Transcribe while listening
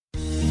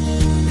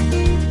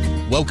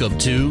Welcome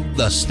to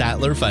the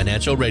Statler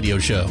Financial Radio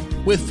Show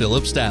with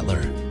Philip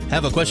Statler.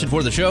 Have a question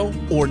for the show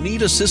or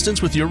need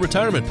assistance with your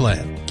retirement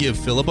plan? Give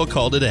Philip a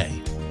call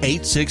today.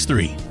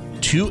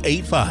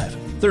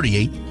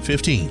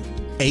 863-285-3815.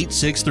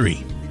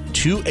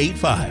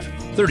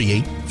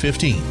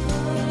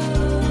 863-285-3815.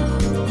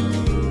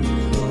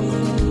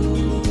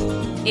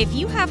 If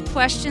you have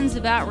questions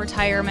about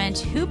retirement,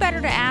 who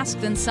better to ask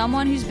than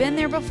someone who's been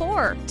there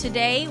before?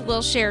 Today,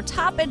 we'll share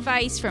top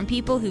advice from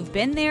people who've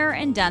been there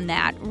and done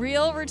that.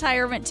 Real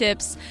retirement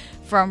tips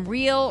from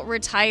real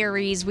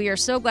retirees. We are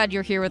so glad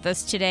you're here with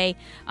us today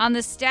on the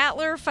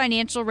Statler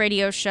Financial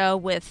Radio Show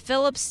with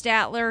Philip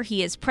Statler.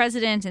 He is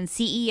president and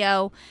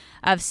CEO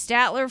of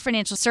Statler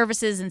Financial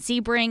Services in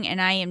Sebring,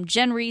 and I am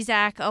Jen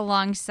Rezac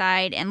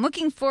alongside, and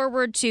looking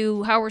forward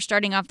to how we're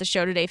starting off the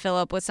show today,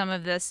 Philip, with some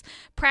of this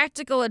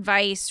practical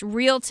advice,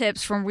 real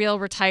tips from real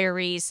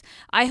retirees.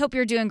 I hope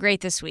you're doing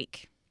great this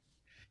week.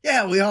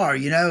 Yeah, we are,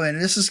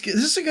 and this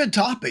is a good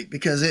topic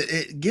because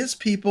it gets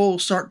people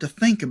start to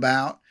think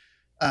about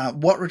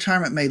what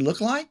retirement may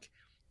look like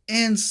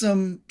and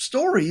some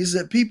stories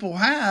that people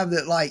have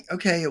that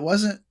it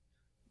wasn't,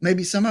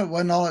 maybe some of it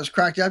wasn't all it was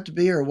cracked up to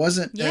be, or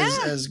wasn't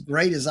as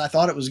great as I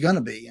thought it was going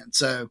to be. And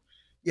so,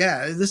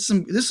 this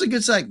is a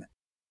good segment.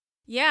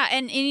 Yeah.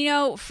 And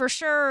for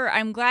sure,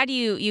 I'm glad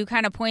you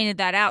kind of pointed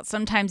that out.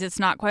 Sometimes it's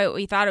not quite what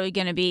we thought it was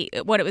going to be,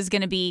 what it was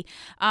going to be.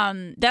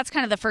 That's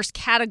kind of the first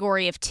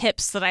category of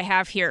tips that I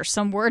have here.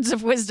 Some words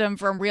of wisdom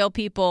from real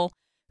people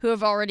who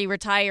have already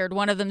retired.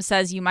 One of them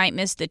says you might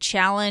miss the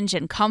challenge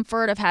and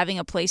comfort of having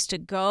a place to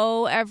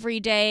go every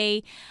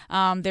day.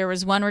 There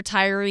was one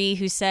retiree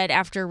who said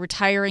after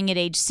retiring at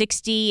age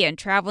 60 and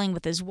traveling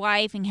with his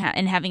wife and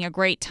having a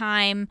great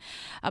time,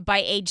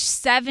 by age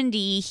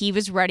 70, he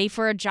was ready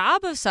for a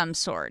job of some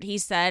sort. He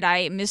said,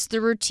 I miss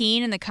the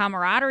routine and the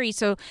camaraderie.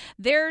 So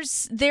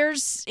there's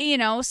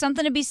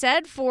something to be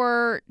said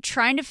for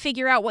trying to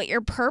figure out what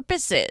your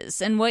purpose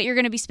is and what you're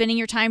going to be spending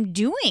your time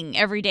doing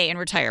every day in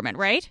retirement,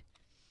 right?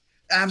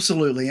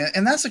 Absolutely.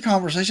 And that's a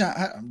conversation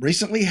I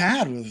recently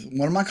had with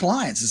one of my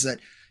clients, is that,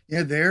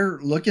 they're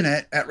looking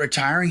at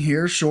retiring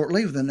here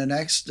shortly within the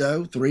next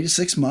 3 to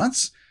 6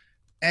 months.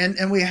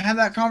 And we have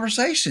that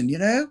conversation,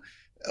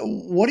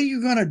 what are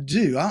you going to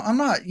do? I'm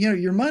not,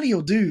 your money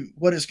will do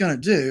what it's going to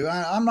do.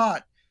 I'm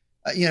not,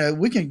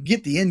 we can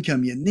get the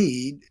income you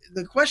need.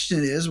 The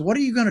question is, what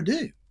are you going to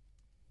do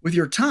with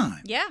your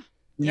time? Yeah.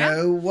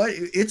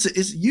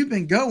 It's you've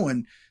been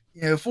going,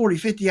 40,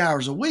 50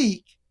 hours a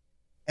week.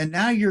 And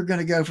now you're going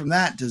to go from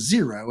that to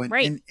zero. And,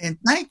 right. and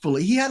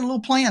thankfully, he had a little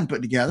plan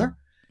put together.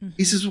 Mm-hmm.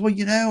 He says, well,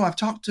 I've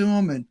talked to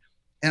him and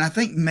I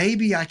think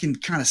maybe I can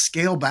kind of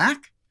scale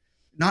back,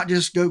 not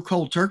just go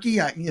cold turkey.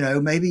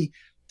 Maybe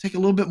take a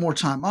little bit more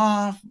time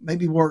off,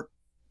 maybe work,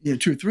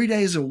 2 or 3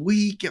 days a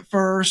week at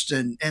first.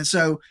 And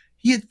so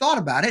he had thought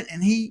about it,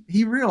 and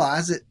he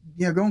realized that,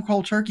 going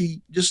cold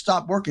turkey, just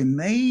stop working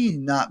may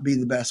not be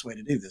the best way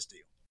to do this deal.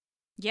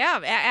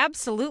 Yeah,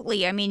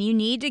 absolutely. I mean, you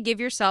need to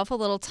give yourself a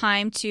little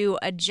time to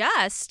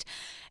adjust.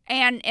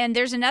 And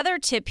there's another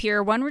tip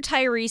here. One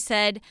retiree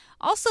said,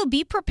 also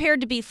be prepared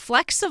to be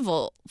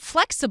flexible,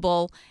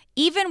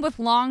 even with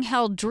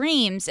long-held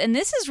dreams. And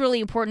this is really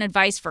important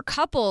advice for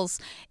couples.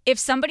 If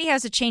somebody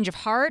has a change of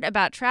heart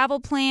about travel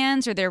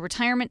plans or their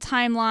retirement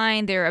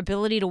timeline, their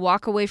ability to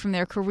walk away from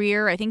their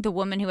career, I think the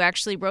woman who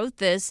actually wrote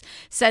this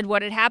said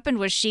what had happened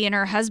was she and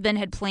her husband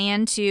had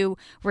planned to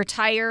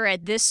retire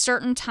at this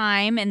certain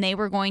time, and they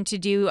were going to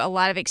do a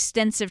lot of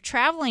extensive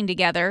traveling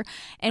together.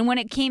 And when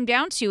it came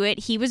down to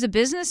it, he was a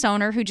business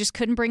owner who just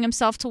couldn't bring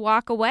himself to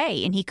walk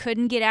away, and he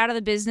couldn't get out of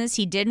the business.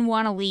 He didn't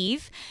want to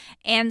leave.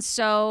 And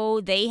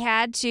so they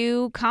had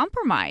to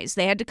compromise.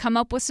 They had to come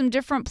up with some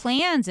different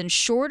plans and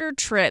shorter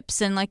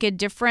trips and like a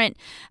different,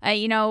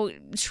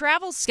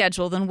 travel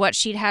schedule than what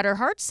she'd had her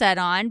heart set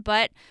on.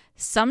 But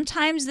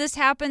sometimes this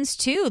happens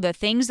too. The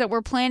things that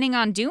we're planning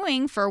on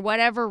doing for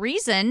whatever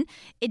reason,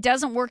 it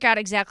doesn't work out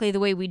exactly the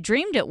way we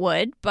dreamed it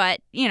would.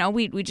 But,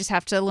 we just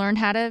have to learn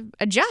how to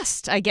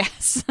adjust, I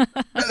guess.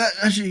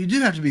 Actually, you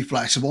do have to be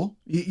flexible.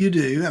 You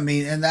do. I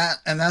mean, and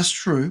that's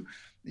true.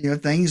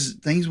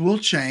 Things will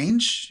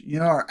change,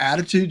 our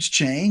attitudes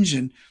change,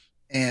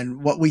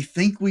 and what we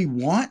think we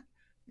want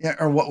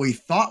or what we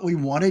thought we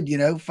wanted,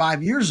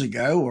 5 years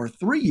ago or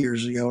 3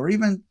 years ago, or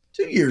even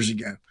 2 years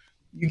ago,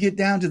 you get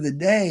down to the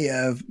day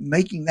of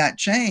making that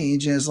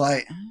change. And it's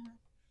like,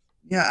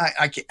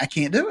 I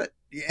can't do it.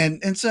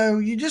 And so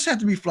you just have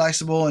to be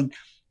flexible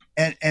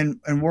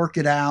and work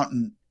it out.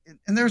 And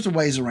there's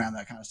ways around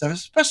that kind of stuff,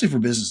 especially for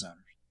business owners.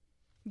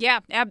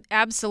 Yeah,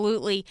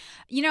 absolutely.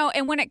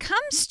 And when it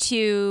comes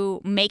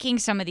to making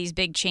some of these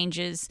big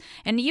changes,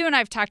 and you and I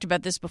have talked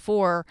about this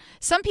before,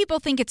 some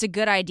people think it's a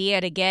good idea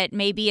to get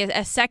maybe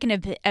a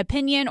second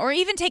opinion or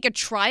even take a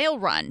trial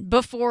run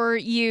before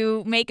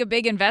you make a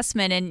big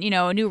investment in,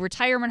 a new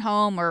retirement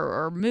home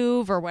or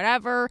move or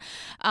whatever.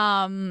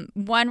 One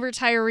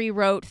retiree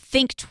wrote,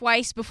 think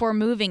twice before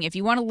moving. If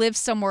you want to live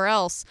somewhere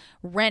else,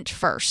 rent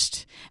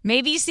first.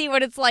 Maybe see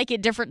what it's like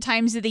at different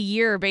times of the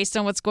year based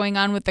on what's going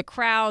on with the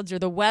crowds or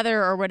the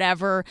weather or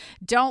whatever,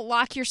 don't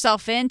lock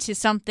yourself into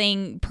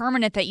something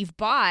permanent that you've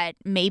bought.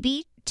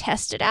 Maybe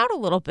test it out a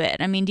little bit.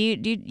 I mean, do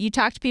you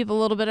talk to people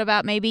a little bit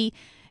about maybe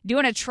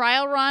doing a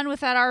trial run with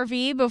that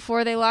RV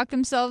before they lock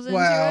themselves into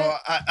it? Well,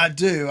 I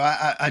do.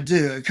 I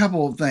do. A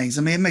couple of things.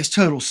 I mean, it makes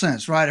total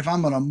sense, right? If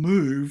I'm going to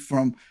move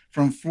from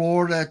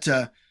Florida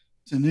to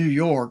New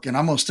York and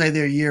I'm going to stay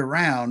there year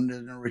round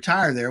and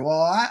retire there,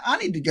 well, I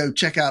need to go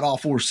check out all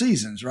 4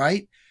 seasons,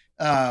 right?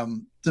 To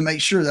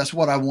make sure that's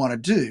what I want to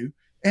do.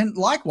 And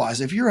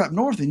likewise, if you're up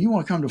north and you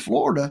want to come to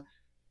Florida,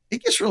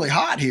 it gets really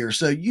hot here.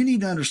 So you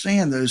need to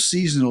understand those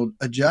seasonal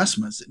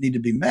adjustments that need to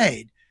be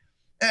made.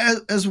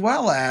 As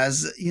well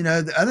as,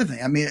 the other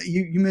thing. I mean,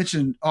 you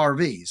mentioned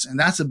RVs, and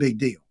that's a big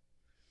deal,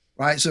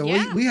 right? So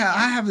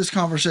I have this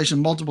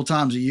conversation multiple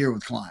times a year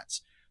with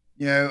clients.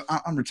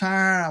 I'm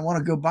retired. I want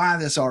to go buy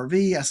this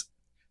RV.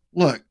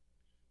 Look,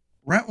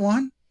 rent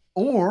one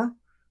or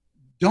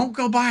don't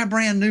go buy a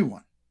brand new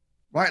one,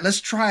 right?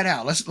 Let's try it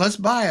out. Let's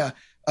buy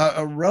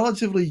a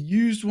relatively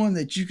used one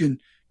that you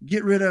can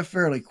get rid of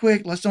fairly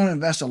quick. Let's don't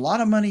invest a lot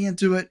of money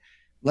into it.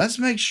 Let's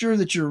make sure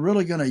that you're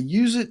really going to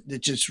use it,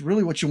 that it's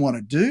really what you want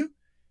to do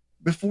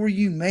before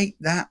you make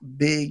that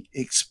big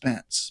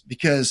expense.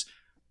 Because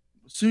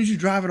as soon as you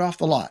drive it off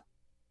the lot,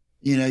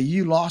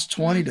 you lost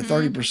 20 to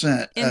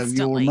 30% of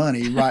your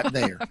money right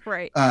there.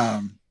 Right.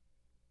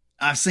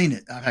 I've seen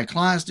it. I've had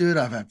clients do it.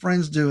 I've had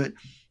friends do it.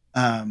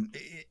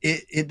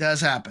 It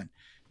does happen.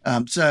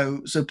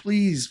 So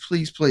please,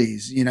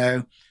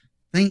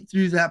 think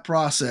through that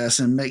process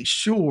and make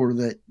sure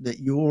that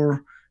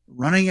you're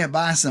running it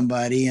by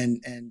somebody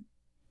and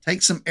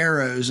take some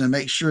arrows and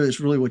make sure it's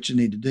really what you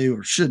need to do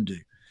or should do.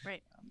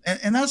 Right.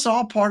 And that's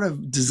all part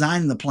of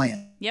designing the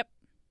plan. Yep.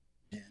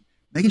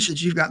 Making sure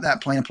that you've got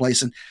that plan in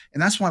place. And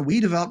that's why we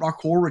developed our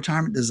core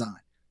retirement design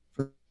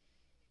for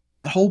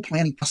the whole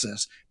planning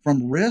process,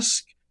 from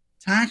risk,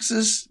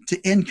 taxes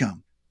to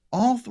income.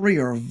 All 3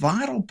 are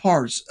vital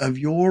parts of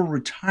your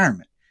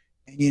retirement,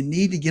 and you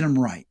need to get them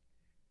right.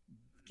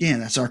 Again,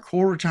 that's our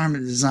core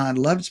retirement design.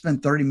 Love to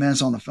spend 30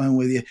 minutes on the phone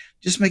with you,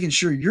 just making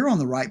sure you're on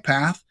the right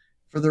path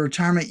for the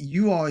retirement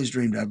you always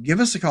dreamed of. Give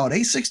us a call at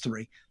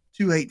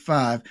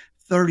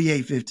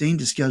 863-285-3815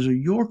 to schedule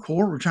your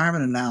core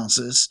retirement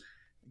analysis.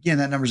 Again,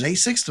 that number is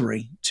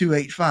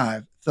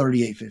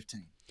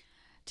 863-285-3815.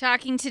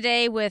 Talking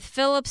today with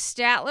Philip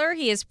Statler.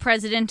 He is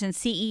president and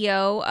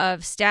CEO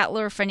of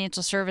Statler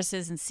Financial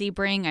Services in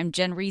Sebring. I'm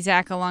Jen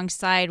Rezac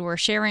alongside. We're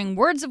sharing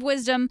words of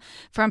wisdom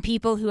from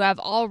people who have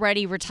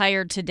already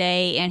retired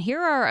today. And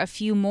here are a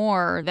few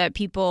more that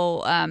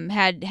people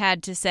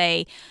had to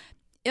say.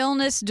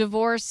 Illness,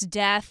 divorce,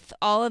 death,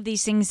 all of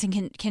these things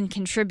can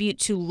contribute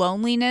to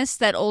loneliness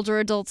that older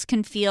adults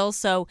can feel.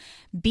 So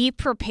be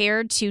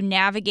prepared to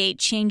navigate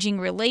changing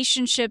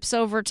relationships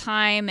over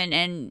time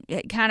and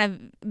kind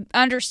of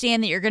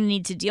understand that you're going to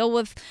need to deal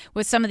with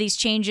some of these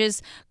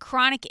changes.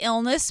 Chronic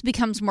illness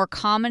becomes more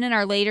common in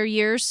our later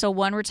years. So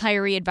one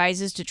retiree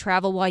advises to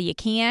travel while you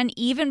can,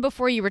 even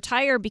before you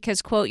retire,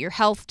 because, quote, your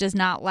health does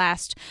not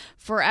last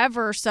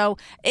forever. So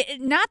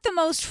not the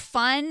most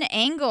fun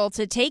angle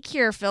to take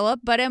here,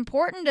 Philip, but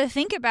important to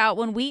think about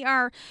when we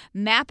are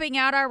mapping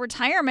out our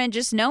retirement,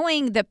 just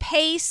knowing the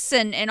pace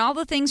and all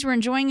the things we're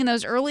enjoying in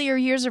those earlier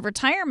years of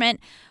retirement.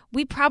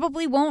 We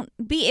probably won't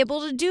be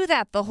able to do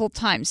that the whole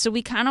time. So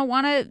we kind of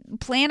want to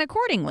plan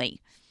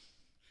accordingly.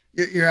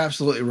 You're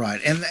absolutely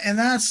right. And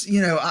that's,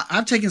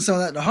 I've taken some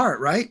of that to heart,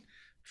 right?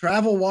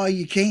 Travel while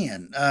you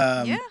can.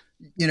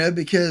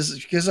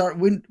 Because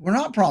we're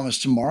not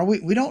promised tomorrow.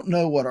 We don't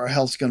know what our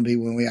health's going to be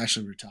when we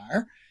actually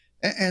retire.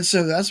 And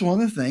so that's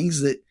one of the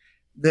things that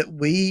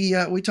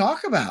we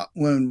talk about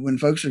when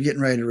folks are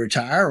getting ready to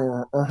retire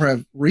or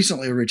have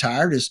recently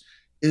retired is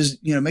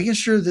making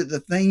sure that the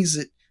things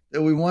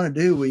that we want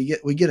to do,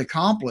 we get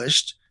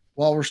accomplished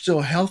while we're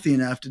still healthy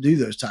enough to do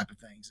those type of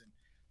things. And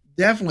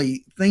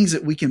definitely things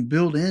that we can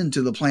build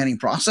into the planning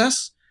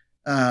process,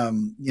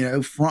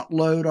 front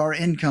load our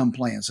income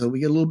plan. So we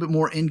get a little bit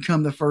more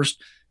income the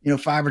first,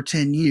 5 or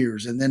 10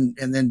 years and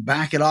then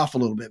back it off a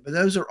little bit. But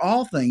those are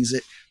all things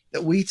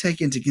that we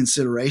take into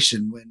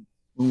consideration when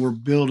we're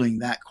building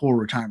that core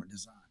retirement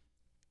design.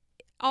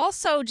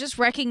 Also, just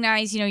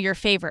recognize, your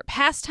favorite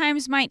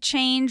pastimes might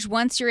change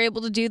once you're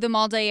able to do them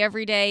all day,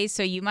 every day.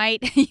 So you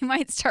might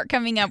start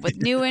coming up with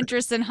new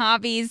interests and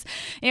hobbies.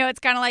 It's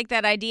kind of like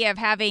that idea of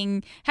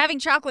having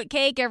chocolate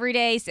cake every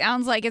day.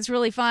 Sounds like it's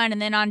really fun.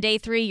 And then on day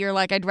 3, you're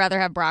like, I'd rather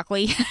have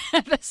broccoli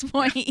at this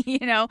point.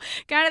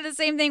 Kind of the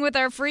same thing with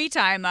our free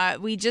time.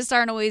 We just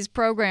aren't always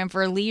programmed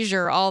for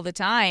leisure all the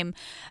time.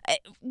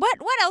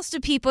 What else do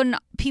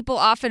people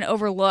often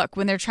overlook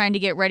when they're trying to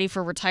get ready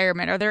for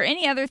retirement? Are there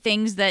any other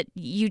things that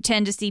you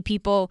tend to see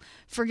people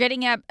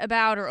forgetting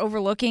about or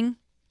overlooking?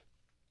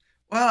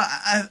 Well,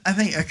 I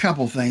think a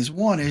couple of things.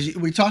 One is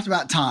we talked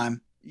about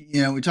time.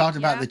 We talked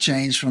about the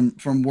change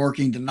from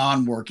working to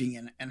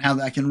non-working and how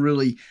that can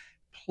really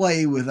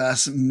play with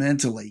us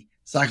mentally,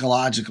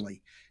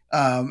 psychologically.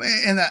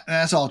 And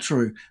that's all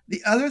true.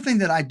 The other thing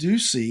that I do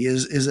see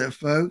is that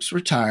folks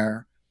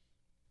retire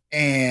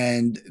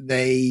and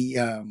they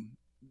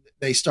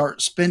they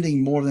start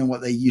spending more than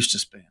what they used to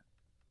spend.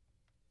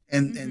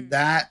 And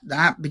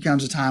that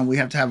becomes a time we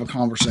have to have a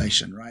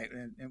conversation, right?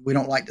 And we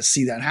don't like to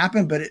see that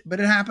happen, but it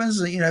happens.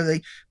 We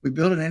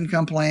build an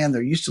income plan.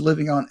 They're used to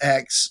living on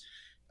X.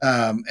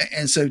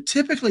 And so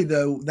typically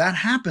though, that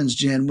happens,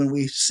 Jen, when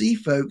we see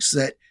folks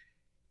that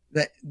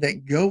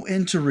go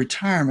into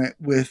retirement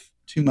with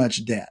too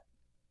much debt.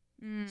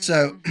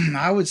 So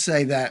I would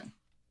say that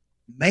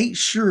make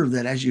sure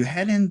that as you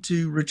head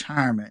into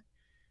retirement,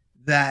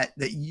 that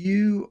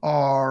you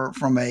are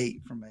from a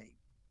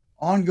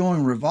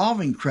ongoing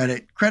revolving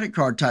credit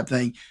card type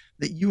thing,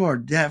 that you are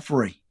debt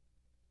free.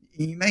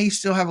 You may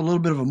still have a little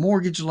bit of a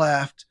mortgage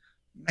left.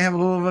 You may have a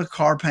little of a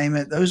car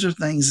payment. Those are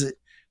things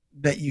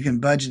that you can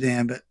budget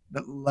in, but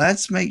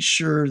let's make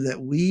sure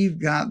that we've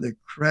got the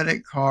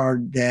credit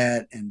card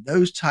debt and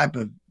those type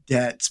of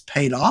debts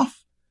paid off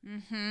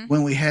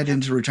when we head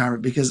into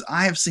retirement, because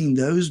I have seen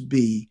those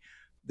be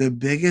the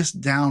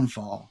biggest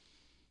downfall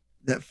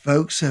that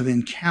folks have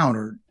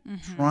encountered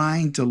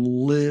trying to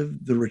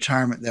live the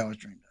retirement they always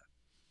dreamed of.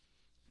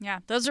 Yeah,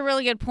 those are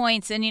really good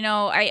points. And,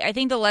 I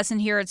think the lesson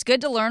here, it's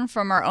good to learn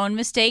from our own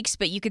mistakes,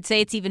 but you could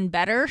say it's even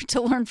better to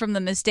learn from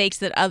the mistakes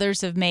that others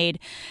have made,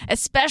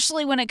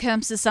 especially when it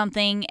comes to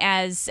something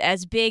as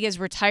big as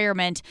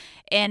retirement.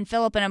 And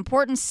Philip, an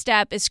important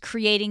step is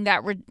creating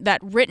that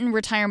written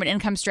retirement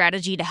income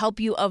strategy to help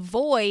you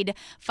avoid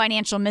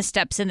financial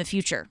missteps in the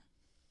future.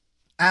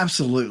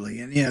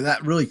 Absolutely. And,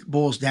 that really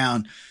boils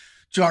down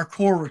to our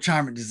core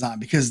retirement design,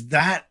 because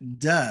that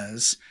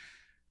does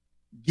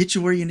get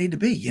you where you need to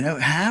be.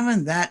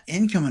 Having that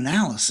income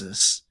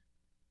analysis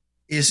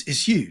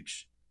is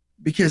huge,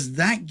 because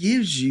that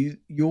gives you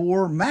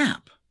your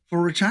map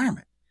for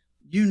retirement.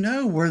 You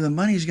know where the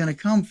money is going to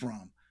come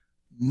from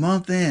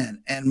month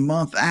in and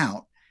month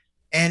out,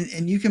 and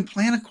you can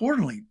plan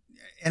accordingly.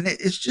 And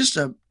it's just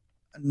a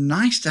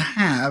nice to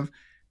have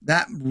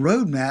that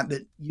roadmap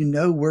that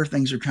where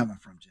things are coming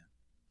from, Jen.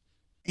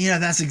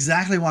 That's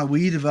exactly why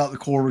we developed the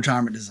core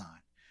retirement design.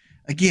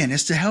 Again,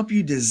 it's to help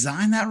you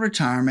design that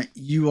retirement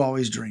you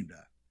always dreamed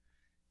of.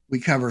 We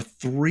cover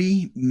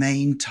 3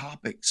 main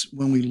topics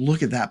when we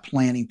look at that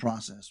planning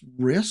process: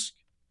 risk,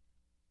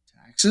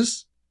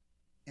 taxes,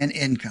 and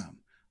income.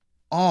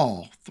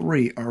 All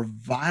 3 are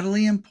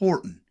vitally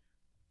important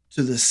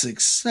to the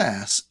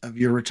success of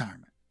your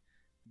retirement.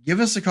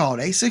 Give us a call at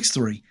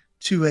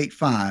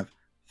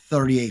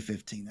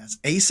 863-285-3815. That's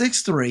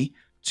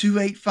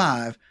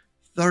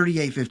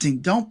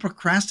 863-285-3815. Don't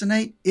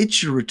procrastinate.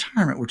 It's your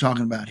retirement we're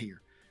talking about here.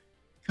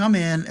 Come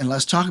in and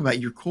let's talk about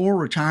your core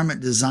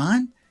retirement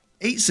design.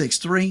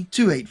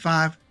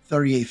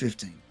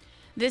 863-285-3815.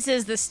 This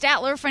is the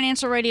Statler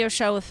Financial Radio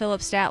Show with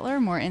Philip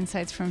Statler. More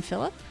insights from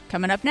Philip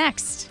coming up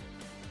next.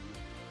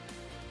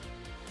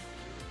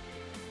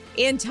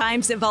 In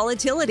times of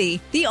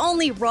volatility, the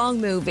only wrong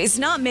move is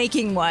not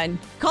making one.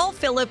 Call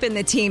Philip and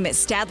the team at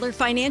Statler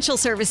Financial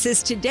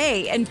Services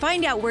today and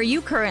find out where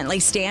you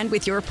currently stand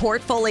with your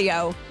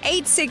portfolio.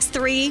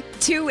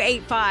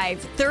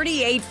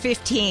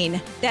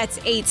 863-285-3815. That's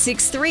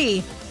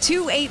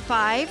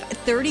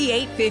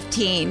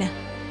 863-285-3815.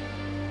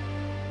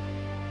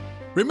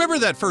 Remember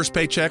that first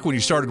paycheck when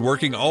you started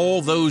working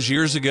all those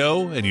years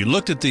ago and you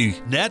looked at the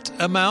net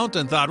amount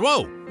and thought,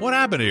 whoa, what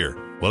happened here?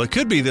 Well, it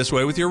could be this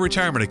way with your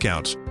retirement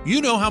accounts.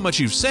 You know how much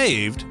you've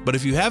saved, but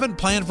if you haven't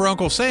planned for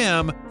Uncle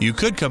Sam, you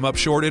could come up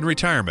short in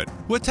retirement.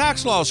 With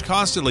tax laws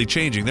constantly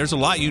changing, there's a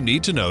lot you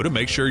need to know to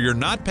make sure you're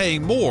not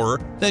paying more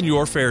than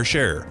your fair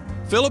share.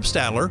 Philip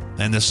Statler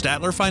and the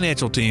Statler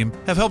Financial Team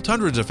have helped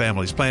hundreds of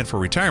families plan for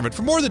retirement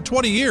for more than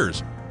 20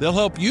 years. They'll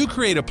help you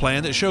create a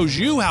plan that shows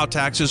you how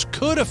taxes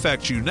could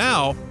affect you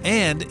now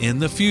and in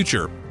the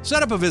future.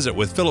 Set up a visit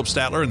with Philip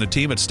Statler and the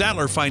team at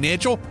Statler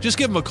Financial. Just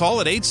give them a call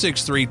at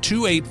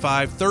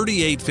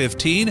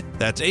 863-285-3815.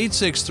 That's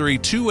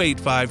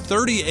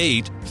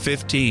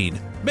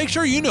 863-285-3815. Make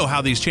sure you know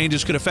how these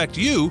changes could affect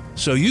you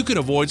so you can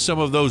avoid some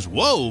of those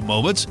whoa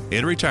moments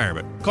in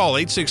retirement. Call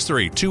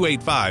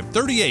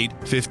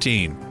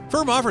 863-285-3815.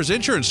 Firm offers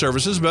insurance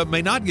services but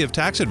may not give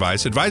tax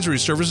advice. Advisory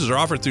services are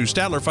offered through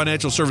Statler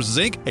Financial Services,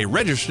 Inc., a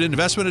registered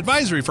investment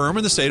advisory firm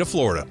in the state of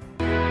Florida.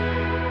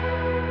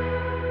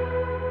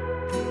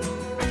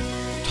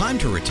 Time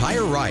to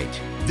retire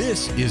right.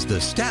 This is the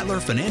Statler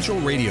Financial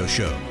Radio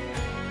Show.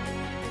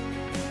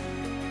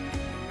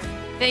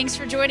 Thanks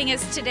for joining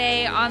us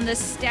today on the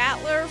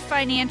Statler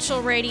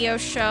Financial Radio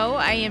Show.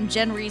 I am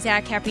Jen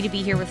Rezac, happy to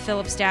be here with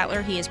Philip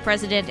Statler. He is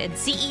president and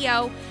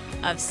CEO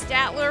of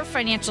Statler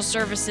Financial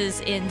Services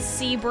in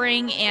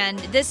Sebring. And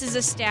this is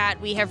a stat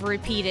we have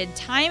repeated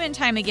time and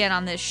time again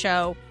on this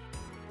show.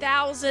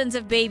 Thousands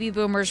of baby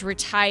boomers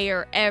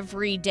retire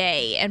every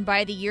day, and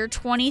by the year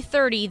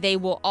 2030, they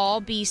will all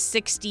be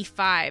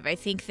 65. I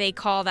think they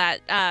call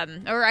that,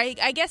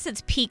 I guess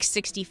it's peak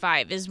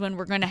 65 is when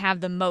we're going to have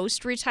the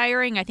most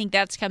retiring. I think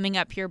that's coming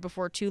up here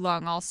before too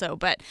long also.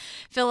 But,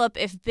 Philip,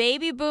 if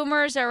baby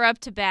boomers are up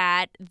to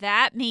bat,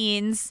 that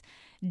means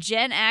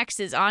Gen X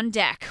is on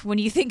deck when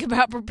you think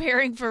about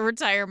preparing for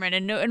retirement.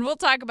 And we'll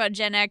talk about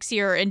Gen X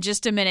here in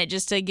just a minute,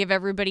 just to give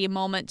everybody a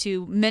moment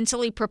to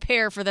mentally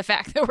prepare for the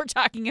fact that we're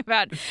talking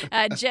about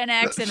Gen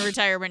X and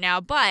retirement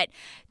now. But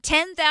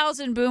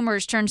 10,000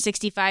 boomers turn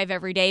 65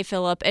 every day,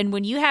 Philip. And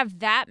when you have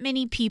that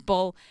many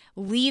people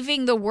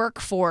leaving the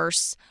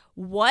workforce,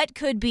 what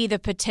could be the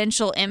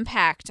potential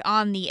impact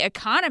on the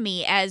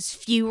economy as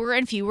fewer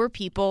and fewer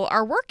people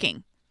are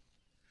working?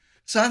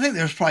 So I think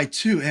there's probably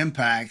two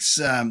impacts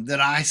that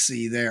I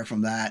see there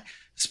from that.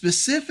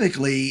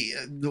 Specifically,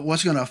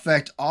 what's going to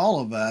affect all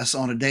of us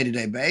on a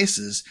day-to-day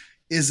basis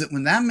is that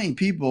when that many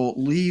people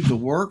leave the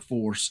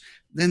workforce,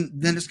 then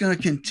it's going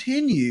to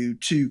continue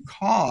to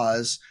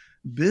cause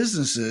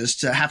businesses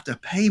to have to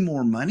pay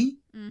more money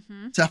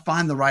to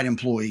find the right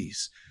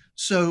employees.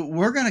 So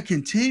we're going to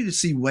continue to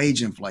see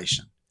wage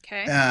inflation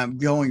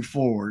going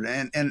forward.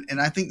 And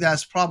I think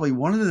that's probably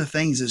one of the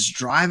things that's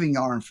driving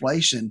our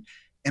inflation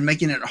and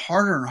making it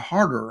harder and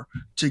harder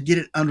to get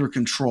it under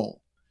control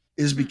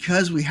is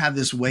because we have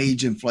this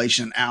wage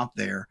inflation out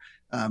there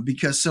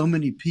because so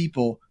many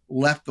people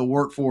left the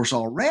workforce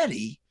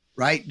already,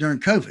 right, during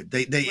COVID.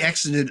 They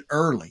exited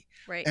early.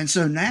 Right. And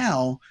so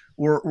now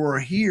we're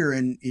here,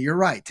 and you're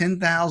right,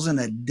 10,000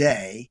 a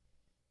day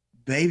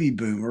baby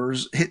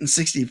boomers hitting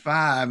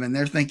 65, and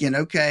they're thinking,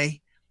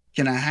 okay,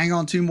 can I hang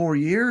on 2 more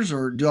years,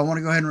 or do I want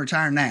to go ahead and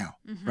retire now?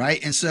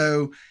 Right. And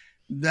so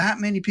that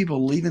many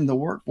people leaving the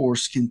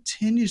workforce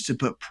continues to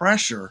put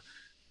pressure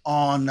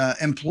on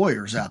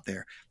employers out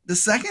there. The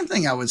second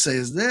thing I would say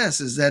is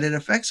that it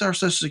affects our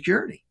Social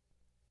Security,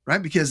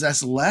 right? Because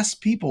that's less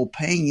people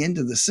paying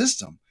into the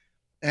system.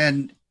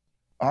 And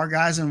our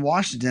guys in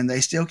Washington,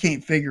 they still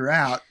can't figure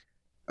out,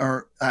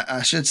 or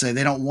I should say,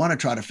 they don't want to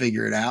try to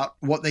figure it out,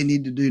 what they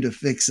need to do to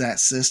fix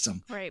that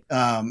system. Right.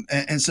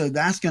 And so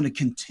that's going to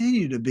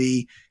continue to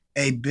be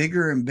a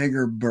bigger and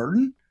bigger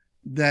burden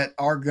that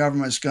our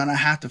government's going to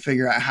have to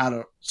figure out how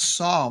to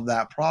solve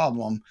that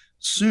problem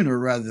sooner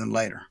rather than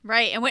later.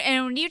 Right. And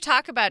when you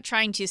talk about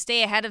trying to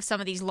stay ahead of some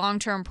of these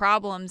long-term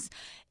problems,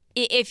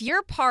 if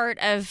you're part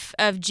of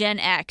Gen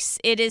X,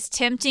 it is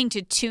tempting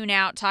to tune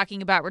out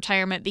talking about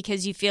retirement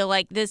because you feel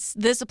like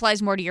this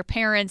applies more to your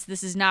parents.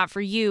 This is not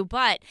for you.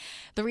 But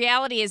the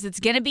reality is it's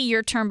going to be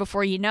your turn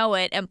before you know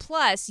it. And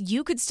plus,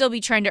 you could still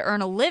be trying to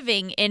earn a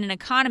living in an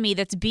economy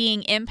that's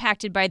being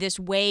impacted by this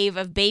wave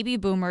of baby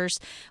boomers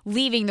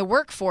leaving the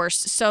workforce.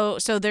 So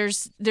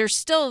there's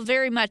still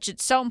very much,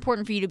 it's so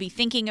important for you to be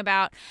thinking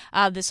about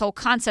this whole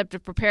concept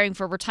of preparing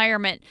for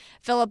retirement.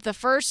 Philip,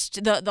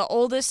 the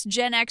oldest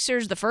Gen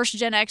Xers, the first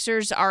Gen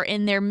Xers are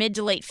in their mid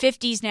to late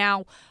 50s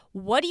now.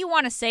 What do you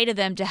want to say to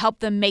them to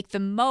help them make the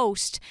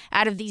most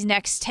out of these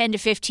next 10 to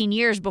 15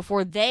 years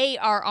before they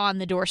are on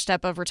the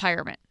doorstep of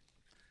retirement?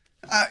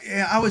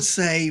 I would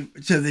say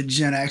to the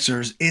Gen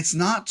Xers, it's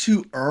not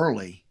too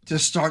early to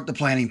start the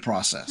planning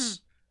process,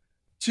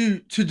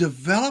 to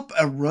develop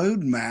a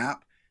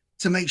roadmap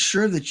to make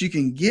sure that you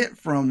can get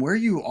from where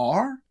you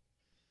are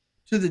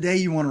to the day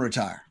you want to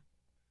retire.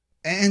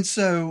 And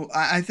so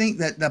I think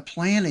that the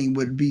planning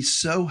would be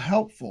so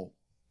helpful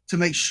to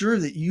make sure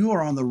that you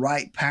are on the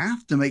right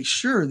path, to make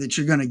sure that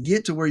you're going to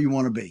get to where you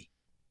want to be.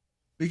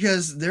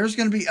 Because there's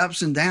going to be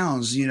ups and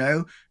downs,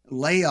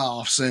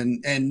 layoffs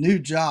and new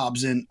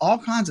jobs and all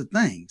kinds of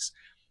things.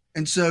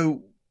 And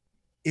so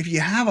if you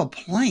have a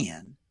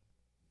plan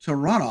to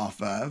run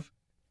off of,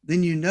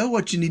 then you know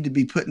what you need to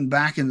be putting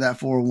back in that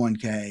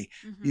 401k.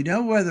 You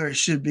know whether it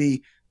should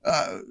be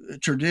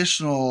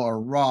traditional or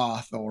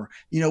Roth, or,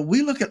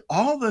 we look at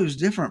all those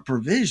different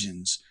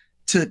provisions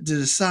to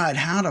decide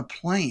how to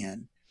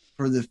plan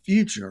for the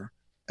future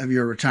of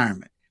your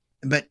retirement.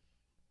 But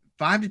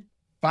 5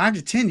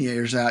 to 10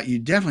 years out, you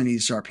definitely need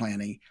to start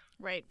planning.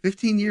 Right.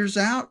 15 years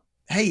out,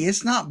 hey,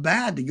 it's not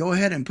bad to go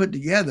ahead and put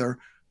together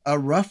a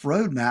rough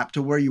roadmap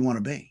to where you want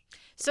to be.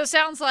 So it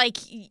sounds like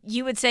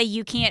you would say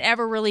you can't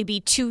ever really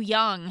be too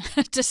young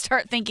to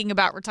start thinking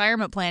about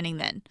retirement planning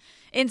then,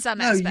 in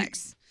some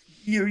aspects.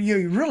 You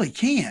really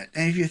can't.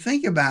 And if you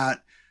think about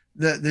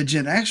the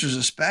Gen Xers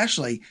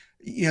especially,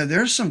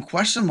 there's some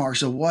question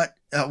marks of what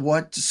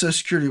Social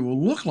Security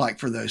will look like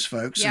for those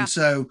folks. Yeah. And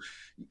so,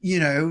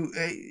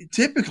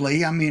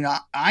 typically,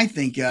 I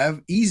think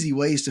of easy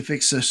ways to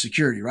fix Social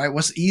Security, right?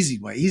 What's the easy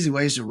way? Easy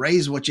way is to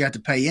raise what you have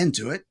to pay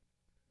into it,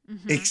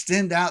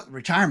 extend out the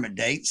retirement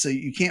date so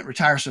you can't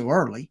retire so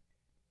early,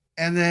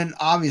 and then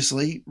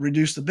obviously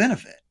reduce the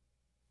benefit.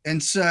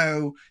 And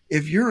so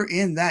if you're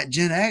in that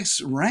Gen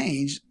X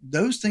range,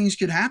 those things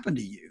could happen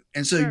to you.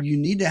 And so you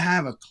need to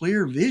have a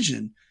clear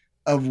vision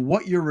of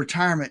what your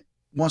retirement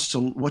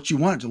what you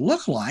want it to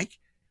look like,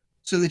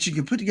 so that you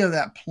can put together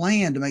that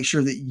plan to make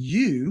sure that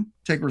you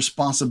take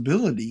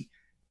responsibility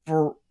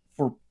for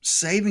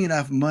saving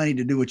enough money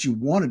to do what you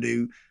want to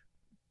do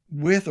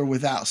with or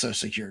without Social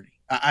Security.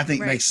 I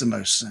think Right. makes the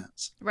most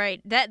sense.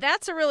 Right.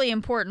 That's a really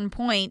important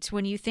point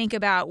when you think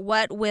about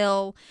what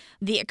will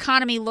the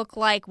economy look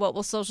like, what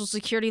will Social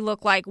Security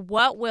look like,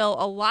 what will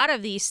a lot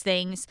of these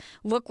things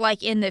look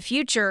like in the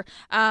future.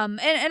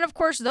 And of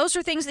course, those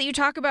are things that you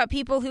talk about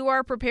people who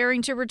are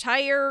preparing to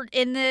retire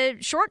in the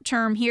short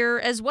term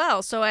here as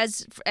well. So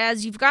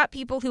as you've got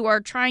people who are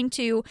trying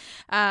to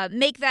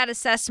make that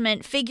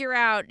assessment, figure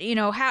out,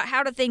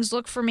 how do things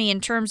look for me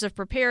in terms of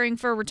preparing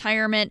for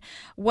retirement,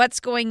 what's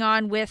going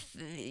on with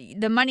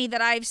the money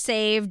that I've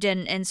saved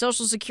and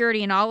Social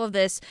Security and all of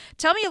this.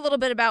 Tell me a little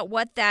bit about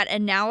what that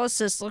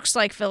analysis looks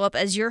like, Philip,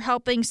 as you're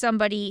helping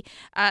somebody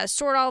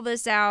sort all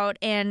this out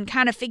and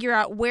kind of figure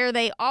out where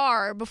they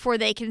are before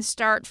they can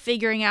start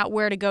figuring out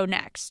where to go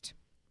next.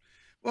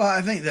 Well,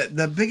 I think that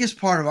the biggest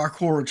part of our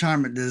core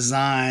retirement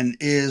design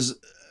is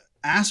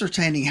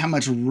ascertaining how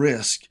much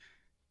risk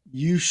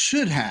you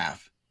should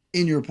have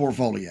in your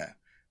portfolio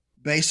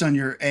based on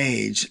your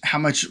age, how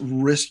much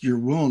risk you're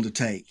willing to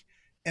take,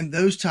 and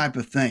those type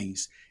of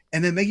things.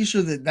 And then making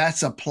sure that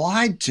that's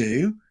applied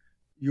to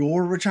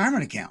your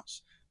retirement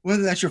accounts,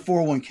 whether that's your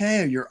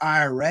 401k or your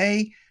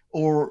IRA,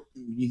 or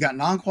you got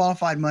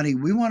non-qualified money.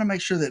 We want to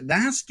make sure that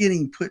that's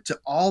getting put to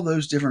all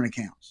those different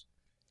accounts.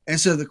 And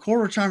so the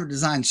core retirement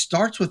design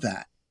starts with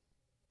that.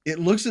 It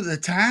looks at the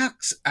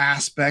tax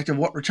aspect of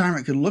what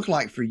retirement could look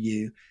like for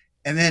you,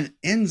 and then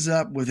ends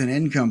up with an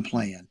income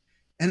plan.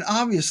 And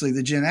obviously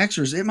the Gen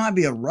Xers, it might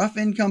be a rough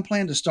income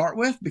plan to start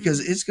with because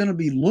it's going to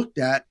be looked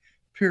at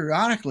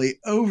periodically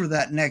over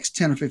that next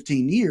 10 or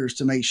 15 years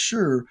to make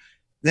sure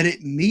that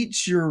it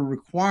meets your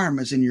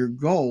requirements and your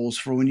goals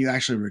for when you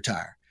actually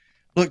retire.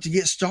 Look, to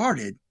get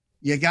started,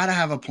 you got to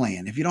have a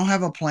plan. If you don't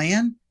have a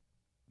plan,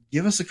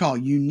 give us a call.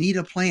 You need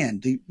a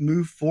plan to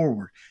move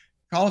forward.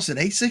 Call us at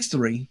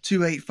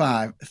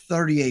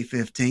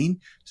 863-285-3815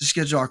 to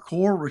schedule our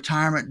core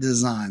retirement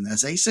design.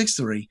 That's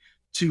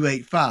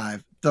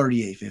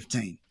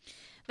 863-285-3815.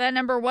 That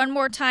number one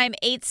more time,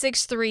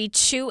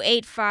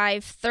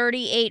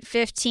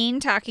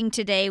 863-285-3815. Talking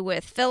today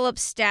with Philip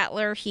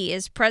Statler. He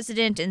is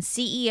president and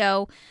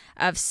CEO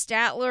of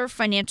Statler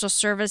Financial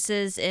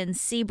Services in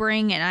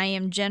Sebring, and I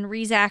am Jen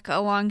Rezac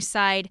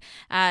alongside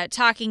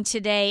talking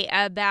today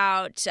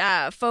about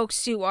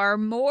folks who are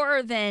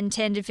more than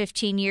 10 to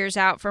 15 years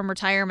out from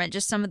retirement,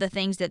 just some of the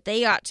things that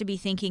they ought to be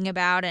thinking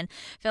about. And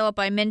Philip,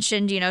 I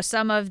mentioned,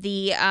 some of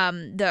the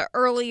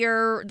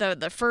earlier,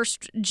 the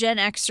first Gen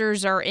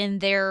Xers are in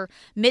their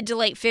mid to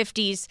late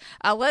 50s.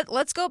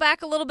 Let's go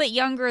back a little bit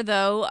younger,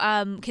 though,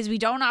 because we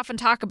don't often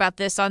talk about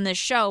this on this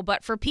show.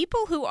 But for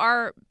people who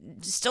are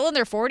still in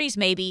their 40s,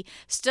 maybe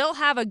still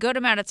have a good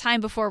amount of time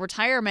before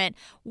retirement,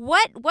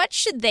 what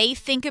should they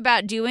think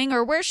about doing,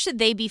 or where should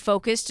they be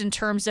focused in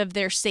terms of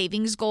their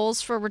savings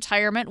goals for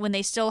retirement when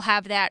they still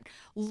have that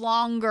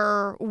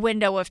longer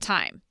window of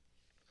time?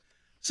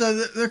 So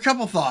there are a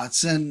couple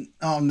thoughts on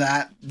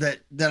that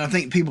I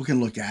think people can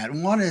look at.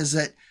 One is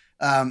that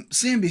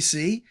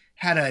CNBC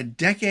had a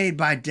decade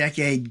by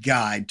decade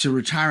guide to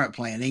retirement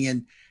planning,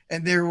 and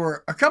there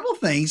were a couple of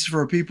things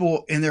for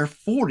people in their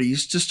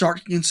 40s to start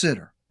to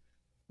consider.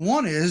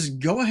 One is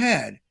go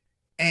ahead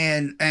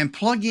and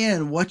plug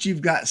in what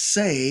you've got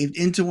saved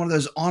into one of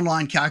those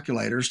online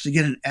calculators to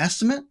get an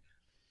estimate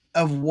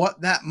of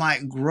what that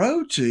might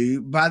grow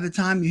to by the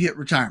time you hit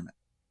retirement.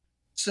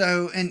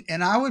 So,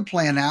 and I would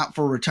plan out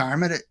for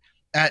retirement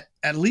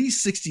at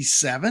least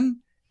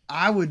 67.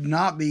 I would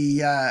not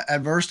be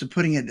adverse to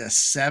putting it to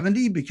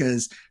 70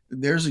 because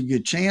there's a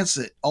good chance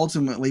that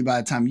ultimately by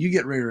the time you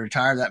get ready to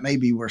retire, that may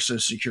be where Social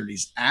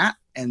Security's at,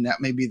 and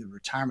that may be the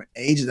retirement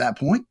age at that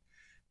point.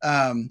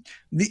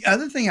 The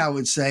other thing I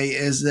would say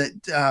is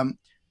that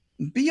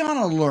be on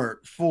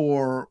alert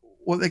for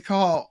what they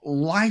call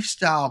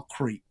lifestyle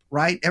creep,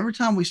 right? Every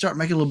time we start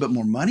making a little bit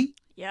more money,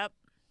 Yep.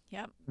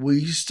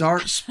 we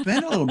start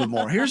spending a little bit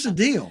more. Here's the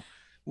deal.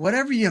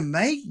 Whatever you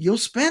make, you'll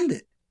spend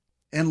it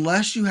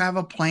unless you have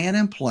a plan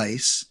in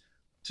place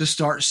to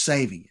start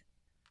saving it.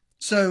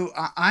 So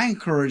I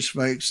encourage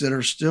folks that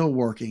are still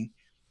working,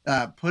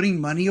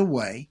 putting money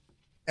away.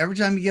 Every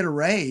time you get a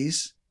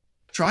raise,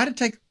 try to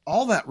take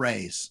all that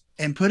raise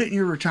and put it in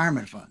your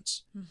retirement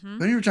funds. Mm-hmm.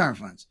 Put it in your retirement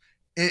funds.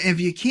 If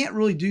you can't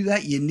really do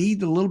that, you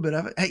need a little bit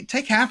of it. Hey,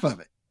 take half of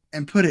it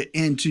and put it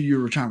into your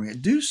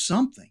retirement. Do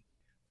something.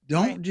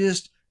 Don't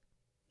just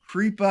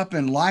creep up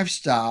in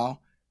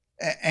lifestyle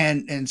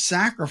and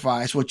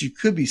sacrifice what you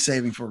could be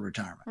saving for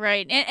retirement.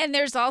 Right. And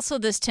there's also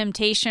this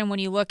temptation when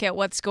you look at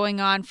what's going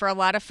on for a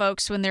lot of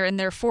folks when they're in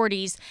their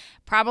 40s,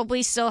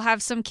 probably still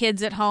have some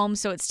kids at home.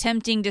 So it's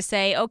tempting to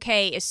say,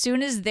 okay, as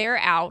soon as they're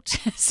out,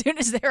 as soon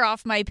as they're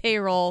off my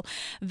payroll,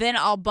 then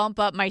I'll bump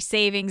up my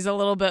savings a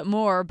little bit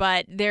more.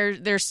 But there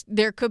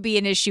could be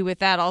an issue with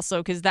that also,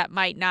 because that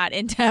might not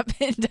end up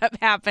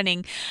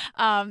happening.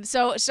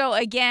 So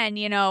again,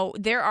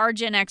 there are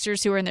Gen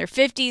Xers who are in their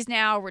 50s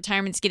now.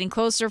 Retirement's getting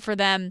closer for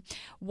them.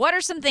 What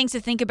are some things to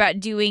think about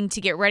doing to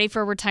get ready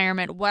for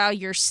retirement while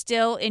you're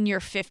still in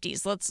your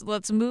 50s?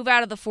 Let's move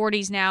out of the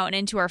 40s now and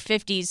into our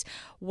 50s.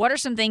 What are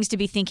some things to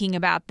be thinking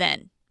about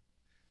then?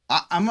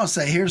 I'm going to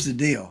say, here's the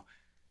deal.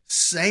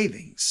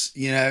 savings.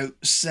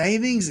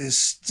 Savings is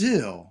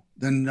still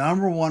the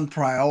number one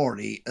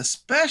priority,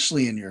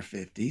 especially in your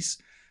 50s.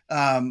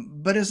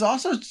 But it's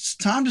also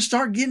time to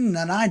start getting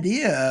an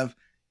idea of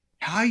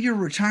how your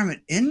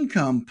retirement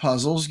income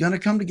puzzle is going to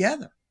come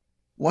together.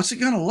 What's it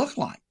going to look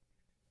like?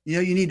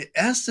 You need to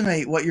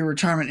estimate what your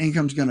retirement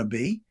income is going to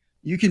be.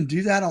 You can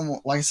do that on,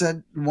 like I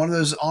said, one of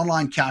those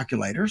online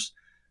calculators.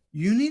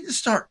 You need to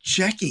start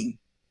checking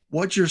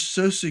what your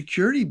Social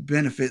Security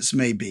benefits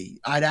may be.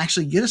 I'd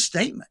actually get a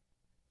statement.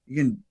 You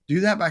can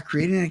do that by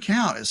creating an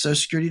account at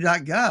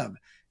socialsecurity.gov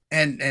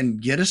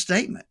and get a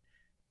statement.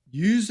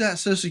 Use that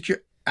Social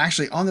Security.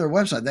 Actually, on their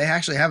website, they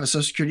actually have a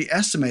Social Security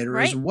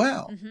estimator as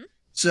well. Mm-hmm.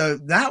 So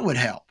that would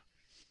help.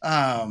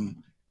 I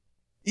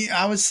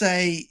would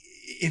say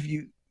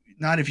you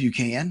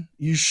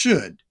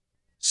should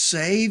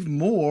save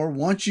more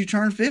once you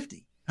turn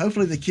 50.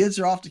 Hopefully the kids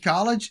are off to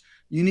college.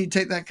 You need to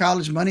take that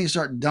college money and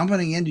start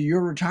dumping it into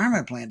your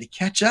retirement plan to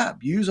catch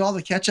up. Use all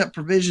the catch-up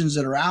provisions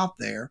that are out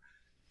there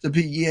to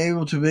be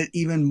able to put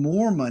even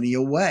more money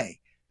away.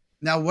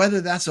 Now,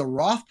 whether that's a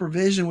Roth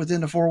provision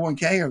within the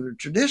 401k or the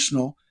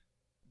traditional,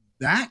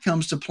 that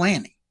comes to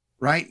planning,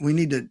 right? We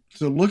need to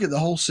look at the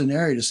whole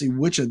scenario to see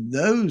which of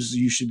those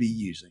you should be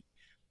using.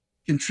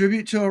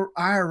 Contribute to an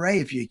IRA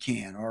if you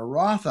can, or a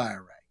Roth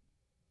IRA.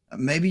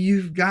 Maybe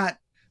you've got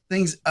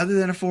things other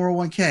than a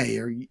 401k,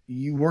 or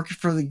you work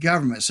for the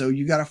government, so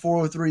you got a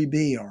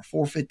 403b or a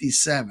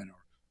 457, or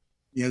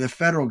the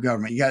federal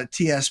government, you got a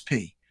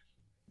TSP.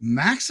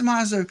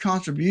 Maximize those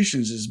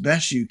contributions as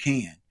best you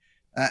can,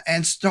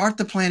 and start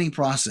the planning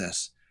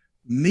process.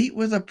 Meet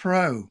with a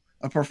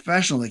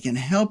professional that can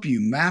help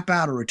you map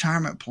out a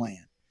retirement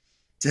plan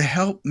to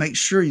help make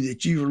sure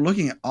that you're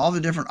looking at all the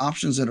different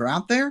options that are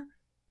out there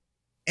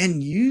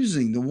and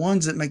using the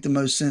ones that make the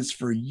most sense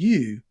for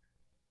you,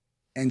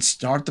 and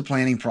start the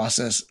planning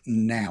process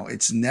now.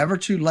 It's never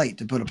too late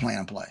to put a plan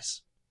in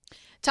place.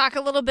 Talk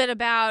a little bit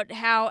about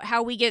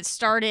how we get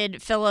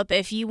started, Philip,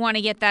 if you want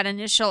to get that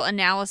initial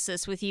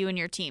analysis with you and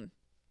your team.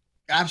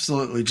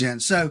 Absolutely, Jen.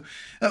 So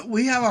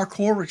we have our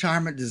core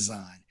retirement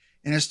design,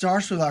 and it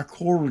starts with our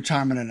core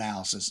retirement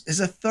analysis. It's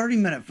a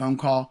 30-minute phone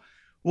call.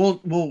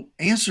 We'll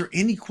answer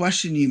any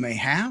question you may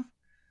have.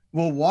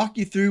 We'll walk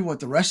you through what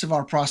the rest of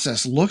our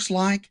process looks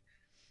like.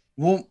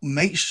 We'll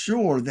make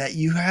sure that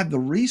you have the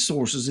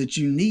resources that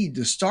you need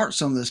to start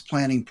some of this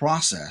planning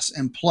process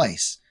in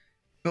place.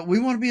 But we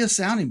want to be a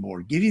sounding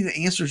board, give you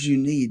the answers you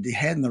need to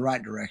head in the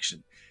right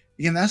direction.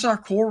 Again, that's our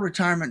core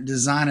retirement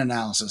design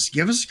analysis.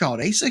 Give us a call at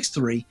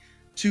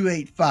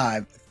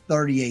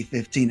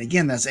 863-285-3815.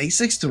 Again, that's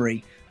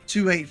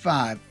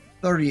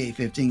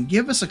 863-285-3815.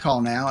 Give us a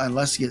call now and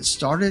let's get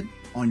started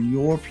on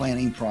your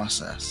planning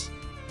process.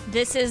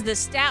 This is the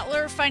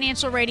Statler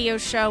Financial Radio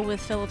Show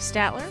with Philip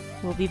Statler.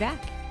 We'll be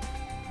back.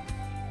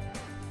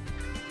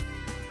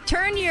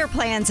 Turn your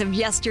plans of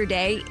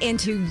yesterday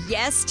into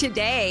yes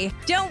today.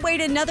 Don't wait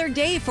another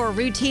day for a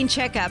routine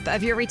checkup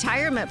of your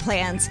retirement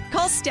plans.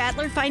 Call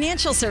Statler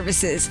Financial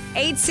Services,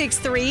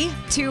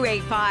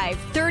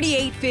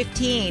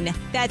 863-285-3815.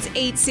 That's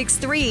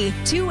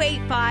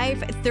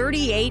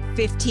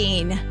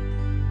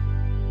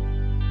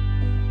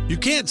 863-285-3815. You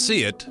can't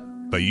see it,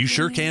 but you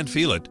sure can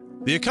feel it.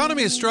 The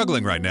economy is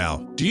struggling right now.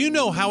 Do you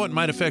know how it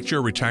might affect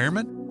your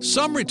retirement?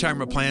 Some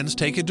retirement plans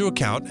take into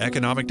account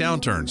economic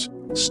downturns,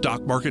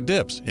 stock market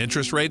dips,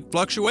 interest rate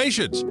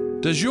fluctuations.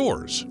 Does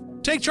yours?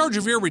 Take charge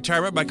of your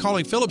retirement by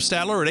calling Philip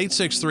Statler at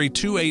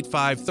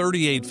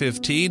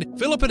 863-285-3815.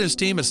 Philip and his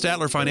team at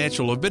Statler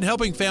Financial have been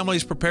helping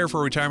families prepare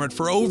for retirement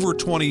for over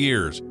 20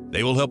 years.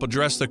 They will help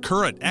address the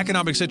current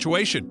economic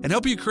situation and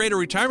help you create a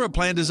retirement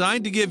plan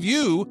designed to give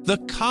you the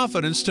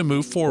confidence to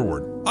move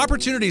forward.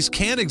 Opportunities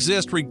can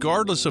exist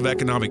regardless of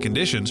economic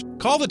conditions.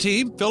 Call the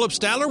team, Philip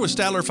Statler with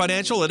Statler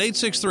Financial at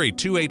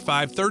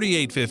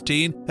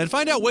 863-285-3815 and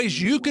find out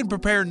ways you can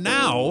prepare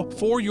now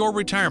for your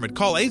retirement.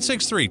 Call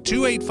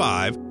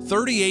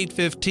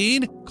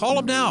 863-285-3815. Call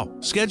them now.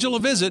 Schedule a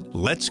visit.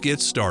 Let's get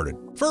started.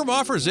 Firm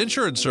offers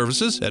insurance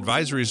services.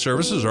 Advisory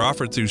services are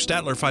offered through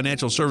Statler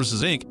Financial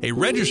Services, Inc., a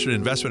registered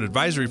investment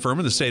advisory firm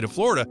in the state of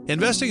Florida.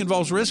 Investing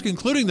involves risk,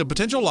 including the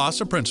potential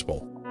loss of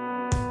principal.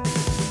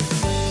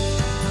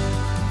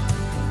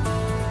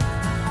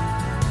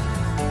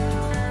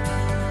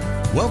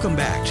 Welcome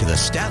back to the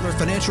Statler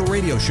Financial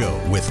Radio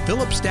Show with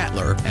Philip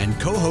Statler and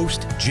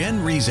co-host Jen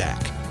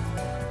Rezac.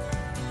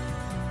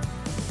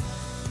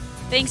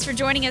 Thanks for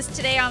joining us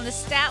today on the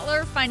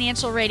Statler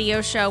Financial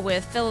Radio Show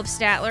with Philip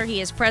Statler.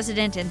 He is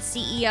president and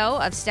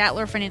CEO of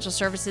Statler Financial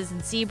Services in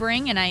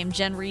Sebring, and I am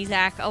Jen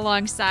Rezac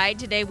alongside.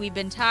 Today we've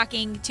been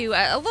talking to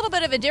a little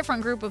bit of a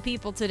different group of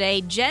people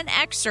today, Gen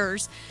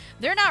Xers,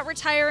 They're not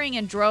retiring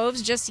in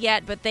droves just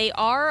yet, but they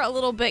are a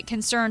little bit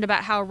concerned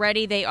about how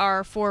ready they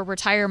are for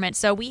retirement.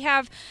 So we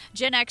have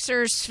Gen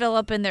Xers,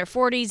 Philip, in their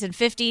 40s and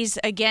 50s.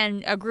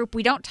 Again, a group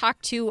we don't talk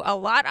to a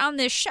lot on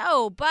this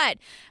show, but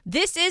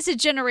this is a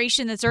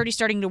generation that's already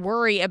starting to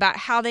worry about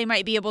how they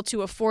might be able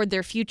to afford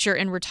their future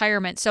in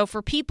retirement. So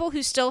for people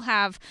who still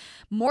have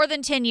more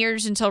than 10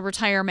 years until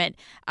retirement,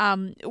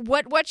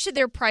 what should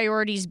their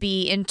priorities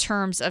be in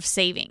terms of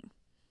saving?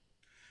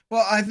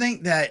 Well, I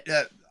think that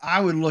I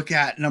would look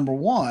at, number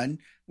one,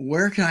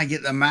 where can I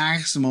get the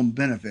maximum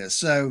benefit?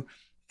 So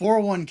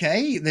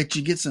 401k that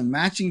you get some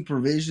matching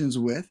provisions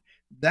with,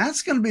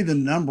 that's going to be the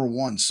number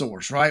one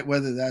source, right?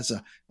 Whether that's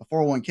a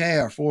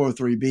 401k or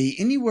 403b,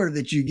 anywhere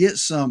that you get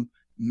some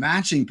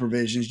matching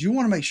provisions, you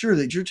want to make sure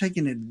that you're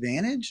taking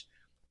advantage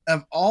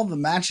of all the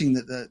matching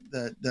that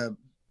the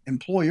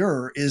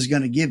employer is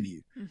going to give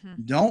you.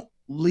 Mm-hmm. Don't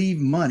leave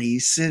money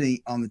sitting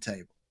on the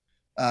table.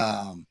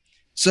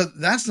 So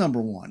that's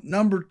number one.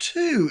 Number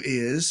two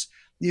is,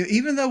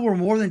 even though we're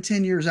more than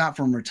 10 years out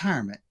from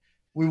retirement,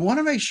 we want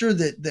to make sure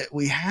that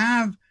we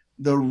have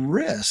the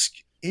risk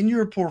in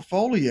your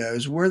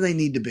portfolios where they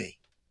need to be.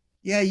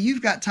 Yeah,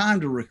 you've got time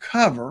to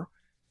recover,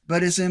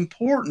 but it's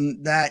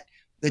important that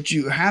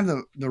you have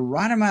the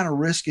right amount of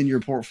risk in your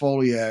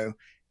portfolio.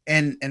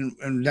 And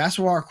that's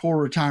what our core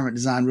retirement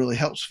design really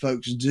helps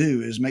folks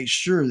do, is make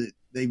sure that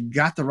they've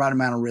got the right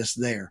amount of risk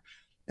there.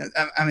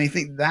 I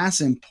think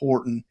that's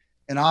important.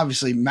 And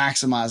obviously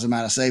maximize the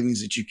amount of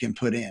savings that you can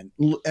put in.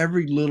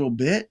 Every little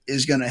bit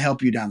is going to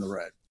help you down the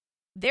road.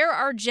 There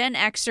are Gen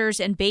Xers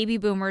and baby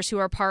boomers who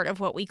are part of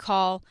what we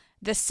call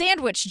the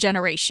sandwich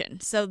generation.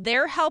 So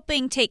they're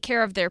helping take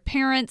care of their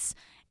parents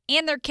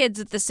and their kids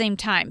at the same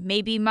time.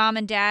 Maybe mom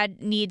and dad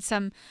need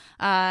some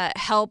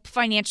help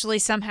financially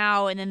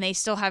somehow, and then they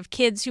still have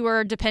kids who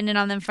are dependent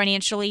on them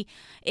financially.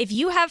 If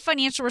you have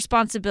financial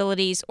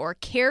responsibilities or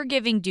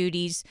caregiving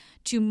duties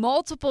to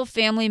multiple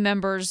family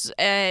members,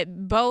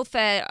 both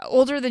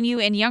older than you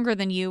and younger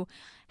than you,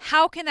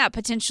 how can that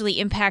potentially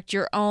impact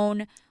your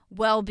own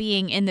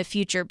well-being in the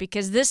future?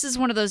 Because this is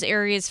one of those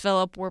areas,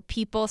 Philip, where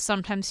people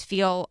sometimes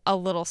feel a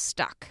little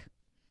stuck.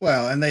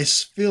 Well, and they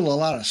feel a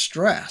lot of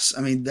stress.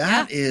 I mean,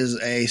 that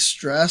is a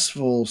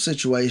stressful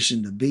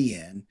situation to be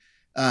in,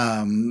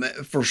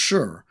 for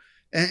sure.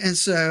 And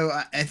so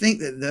I think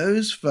that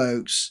those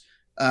folks,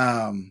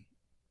 I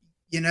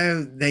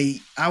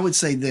would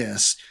say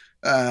this,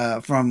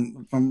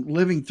 from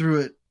living through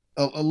it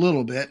a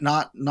little bit,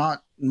 not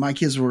my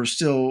kids were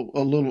still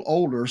a little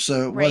older,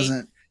 so it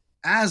wasn't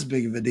as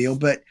big of a deal.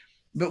 But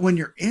when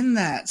you're in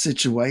that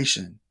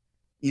situation,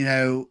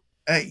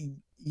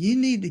 you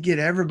need to get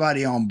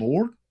everybody on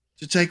board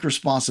to take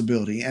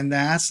responsibility. And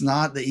that's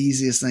not the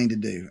easiest thing to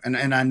do. And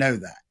I know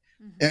that.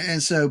 Mm-hmm.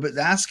 And so, but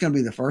that's going to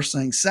be the first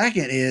thing.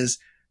 Second is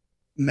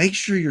make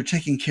sure you're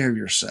taking care of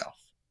yourself.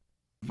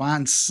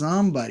 Find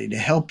somebody to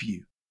help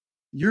you.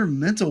 Your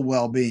mental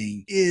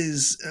well-being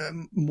is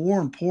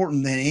more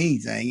important than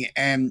anything.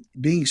 And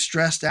being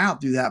stressed out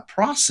through that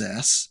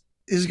process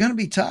is going to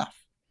be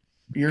tough.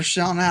 You're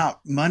shelling out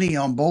money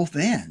on both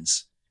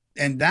ends.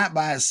 And that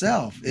by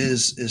itself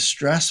is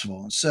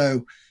stressful. And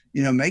so,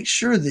 make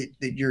sure that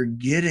you're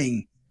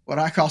getting what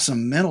I call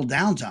some mental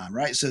downtime,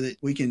 right? So that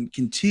we can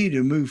continue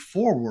to move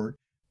forward,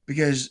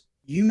 because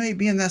you may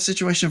be in that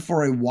situation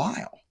for a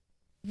while.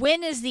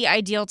 When is the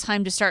ideal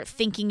time to start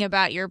thinking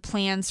about your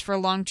plans for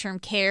long-term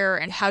care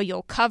and how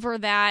you'll cover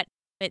that?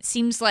 It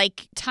seems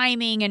like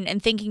timing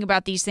and thinking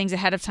about these things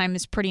ahead of time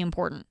is pretty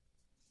important.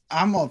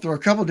 I'm going to throw a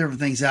couple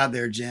different things out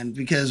there, Jen,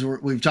 because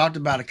we've talked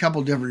about a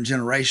couple different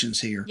generations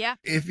here. Yeah.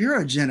 If you're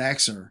a Gen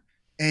Xer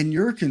and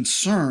you're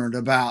concerned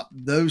about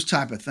those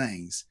type of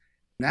things,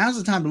 now's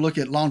the time to look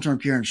at long-term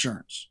care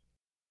insurance,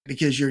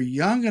 because you're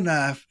young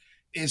enough,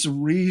 it's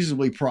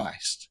reasonably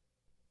priced.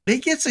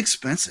 It gets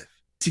expensive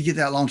to get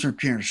that long-term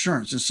care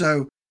insurance. And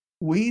so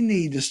we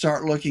need to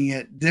start looking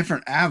at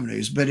different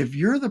avenues. But if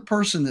you're the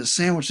person that's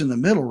sandwiched in the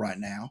middle right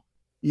now,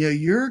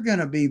 you're going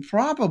to be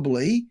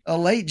probably a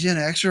late Gen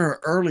Xer or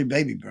early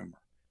baby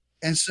boomer.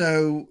 And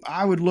so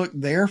I would look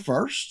there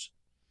first.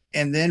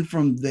 And then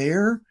from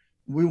there,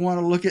 we want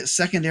to look at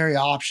secondary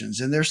options.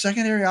 And there's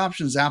secondary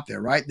options out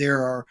there, right?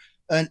 There are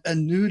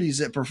annuities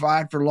that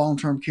provide for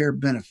long-term care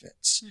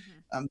benefits.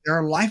 Mm-hmm. There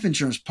are life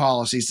insurance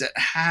policies that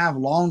have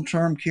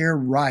long-term care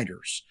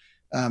riders.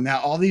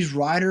 Now, all these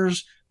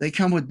riders, they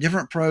come with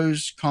different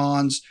pros,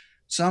 cons.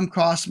 Some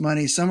cost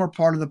money, some are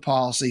part of the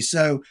policy.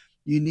 So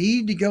you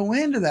need to go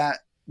into that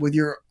with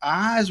your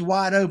eyes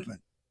wide open.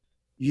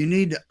 You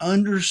need to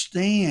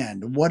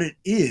understand what it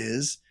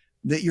is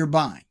that you're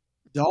buying.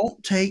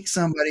 Don't take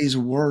somebody's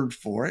word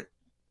for it.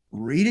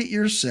 Read it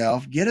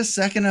yourself. Get a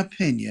second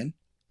opinion.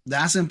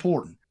 That's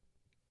important.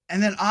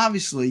 And then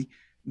obviously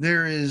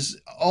there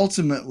is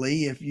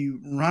ultimately, if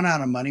you run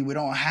out of money, we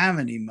don't have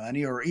any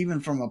money, or even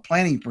from a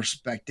planning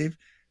perspective,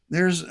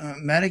 there's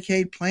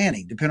Medicaid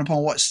planning. Depending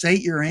upon what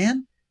state you're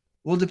in,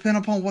 will depend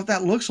upon what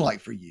that looks like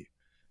for you.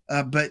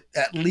 But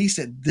at least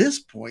at this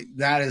point,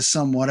 that is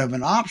somewhat of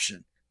an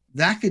option.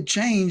 That could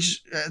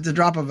change at the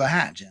drop of a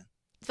hat, Jen.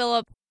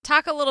 Philip,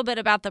 Talk a little bit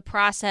about the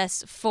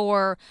process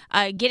for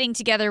getting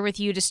together with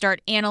you to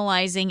start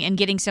analyzing and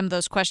getting some of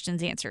those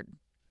questions answered.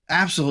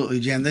 Absolutely,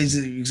 Jen. These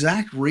are the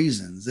exact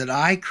reasons that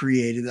I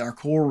created our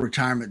core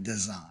retirement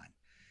design.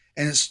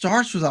 And it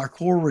starts with our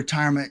core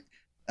retirement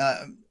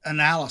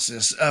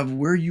analysis of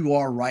where you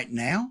are right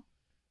now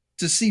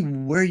to see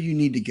where you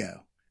need to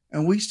go.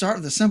 And we start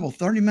with a simple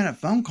 30-minute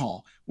phone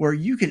call where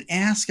you can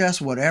ask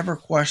us whatever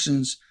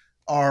questions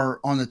are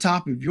on the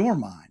top of your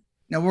mind.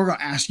 Now, we're going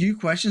to ask you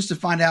questions to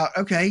find out,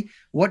 okay,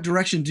 what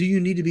direction do you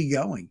need to be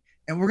going?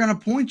 And we're going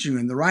to point you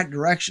in the right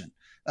direction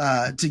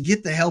to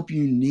get the help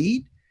you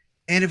need.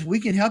 And if we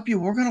can help you,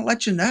 we're going to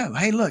let you know,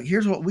 hey, look,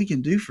 here's what we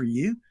can do for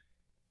you.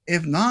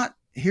 If not,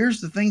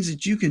 here's the things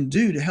that you can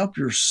do to help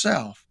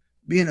yourself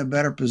be in a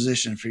better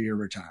position for your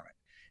retirement.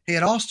 Hey,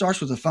 it all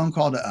starts with a phone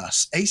call to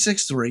us,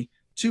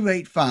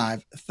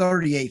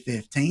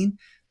 863-285-3815.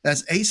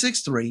 That's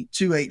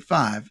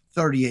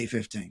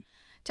 863-285-3815.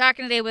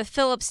 Talking today with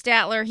Philip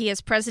Statler. He is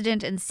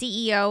president and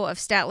CEO of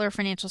Statler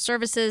Financial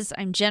Services.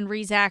 I'm Jen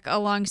Rezac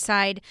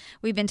alongside.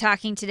 We've been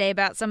talking today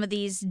about some of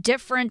these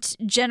different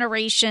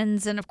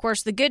generations. And of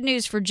course, the good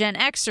news for Gen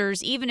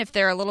Xers, even if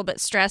they're a little bit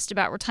stressed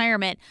about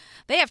retirement,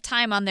 they have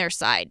time on their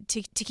side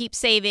to keep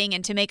saving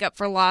and to make up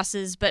for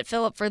losses. But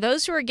Philip, for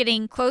those who are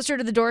getting closer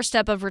to the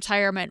doorstep of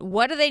retirement,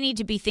 what do they need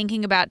to be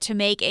thinking about to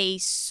make a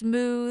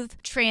smooth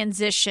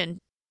transition?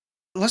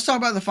 Let's talk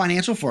about the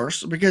financial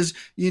first, because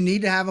you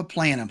need to have a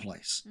plan in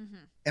place. Mm-hmm.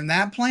 And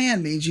that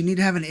plan means you need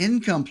to have an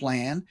income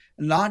plan,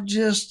 not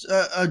just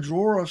a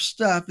drawer of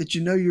stuff that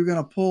you know you're going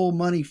to pull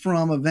money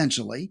from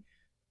eventually.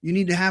 You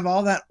need to have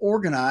all that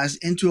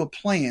organized into a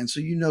plan so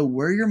you know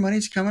where your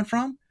money's coming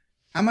from,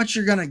 how much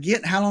you're going to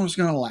get, and how long it's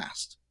going to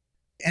last.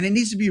 And it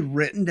needs to be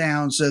written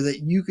down so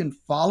that you can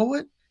follow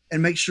it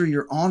and make sure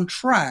you're on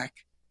track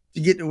to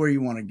get to where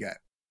you want to go.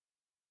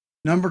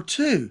 Number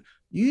two,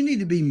 you need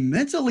to be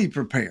mentally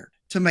prepared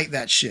to make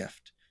that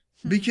shift.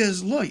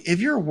 Because look, if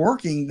you're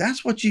working,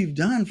 that's what you've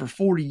done for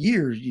 40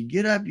 years. You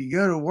get up, you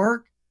go to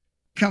work,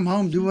 come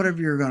home, do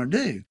whatever you're going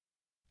to do.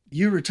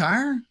 You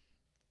retire,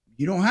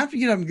 you don't have to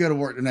get up and go to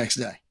work the next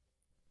day.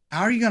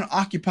 How are you going to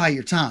occupy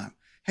your time?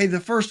 Hey, the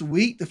first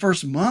week, the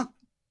first month,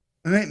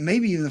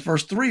 maybe even the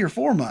first 3 or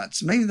 4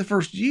 months, maybe the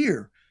first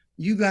year,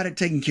 you got it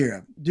taken care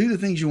of. Do the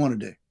things you want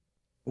to do.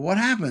 But what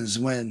happens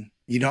when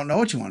you don't know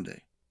what you want to do?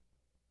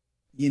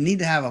 You need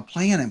to have a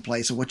plan in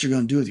place of what you're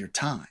going to do with your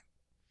time.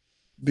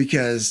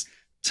 Because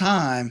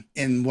time,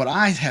 and what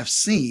I have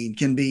seen,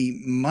 can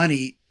be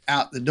money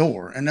out the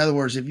door. In other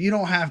words, if you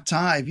don't have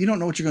time, if you don't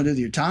know what you're going to do with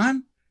your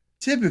time,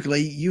 typically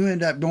you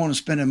end up going and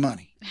spending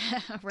money.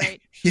 Right.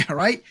 Yeah,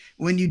 right.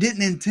 When you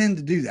didn't intend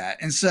to do that.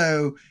 And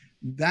so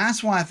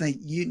that's why I think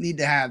you need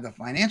to have the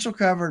financial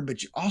covered,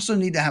 but you also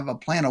need to have a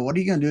plan of what are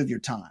you going to do with your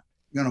time?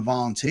 You're going to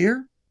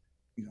volunteer?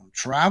 You're going to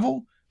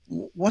travel?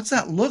 What's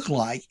that look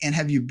like? And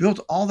have you built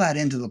all that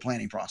into the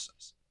planning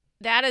process?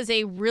 That is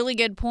a really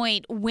good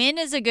point. When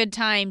is a good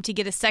time to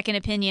get a second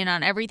opinion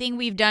on everything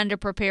we've done to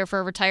prepare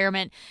for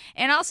retirement,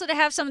 and also to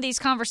have some of these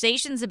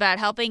conversations about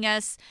helping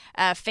us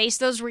face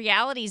those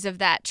realities of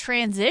that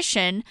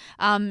transition?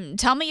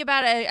 Tell me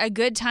about a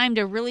good time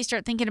to really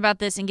start thinking about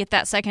this and get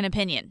that second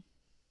opinion.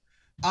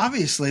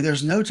 Obviously,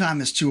 there's no time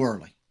that's too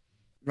early,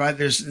 right?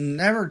 There's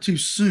never too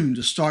soon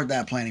to start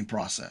that planning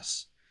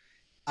process.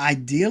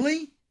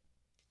 Ideally,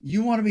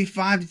 you want to be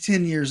 5 to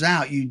 10 years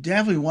out. You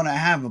definitely want to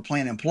have a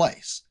plan in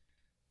place.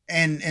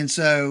 And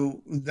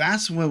so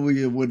that's when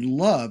we would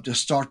love to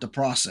start the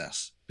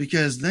process,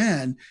 because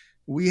then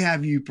we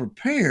have you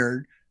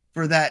prepared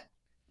for that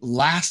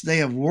last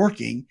day of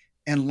working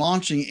and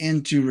launching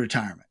into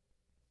retirement.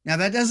 Now,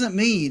 that doesn't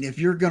mean if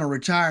you're going to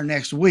retire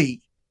next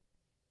week,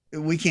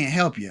 we can't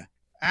help you.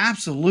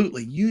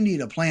 Absolutely. You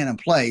need a plan in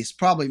place,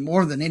 probably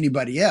more than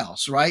anybody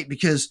else, right?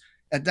 Because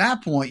at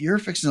that point, you're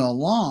fixing to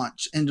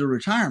launch into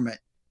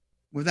retirement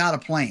without a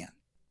plan.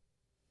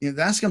 You know,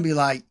 that's going to be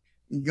like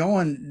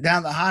going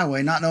down the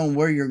highway, not knowing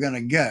where you're going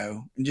to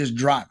go and just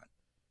driving.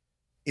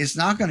 It's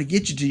not going to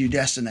get you to your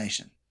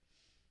destination.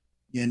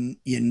 You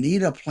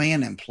need a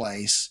plan in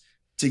place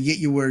to get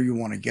you where you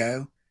want to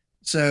go.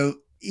 So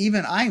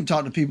even I can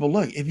talk to people,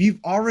 look, if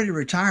you've already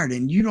retired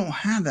and you don't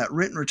have that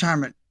written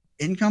retirement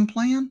income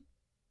plan,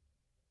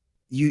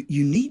 you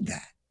need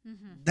that.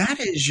 Mm-hmm. That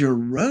is your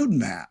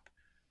roadmap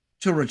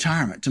to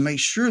retirement, to make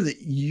sure that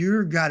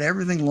you've got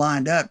everything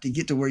lined up to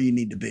get to where you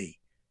need to be.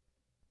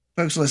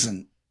 Folks,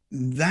 listen,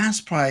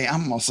 that's probably,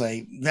 I'm going to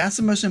say, that's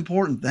the most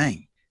important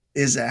thing,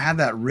 is to have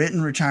that written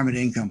retirement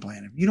income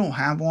plan. If you don't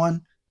have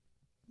one,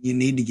 you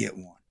need to get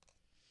one.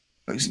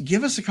 Folks,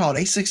 give us a call at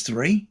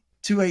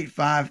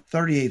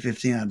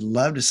 863-285-3815. I'd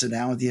love to sit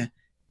down with you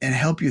and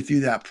help you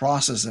through that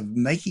process of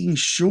making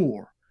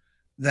sure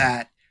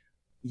that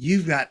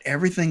you've got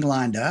everything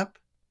lined up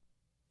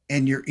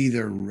and you're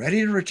either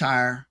ready to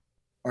retire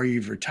or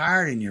you've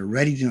retired and you're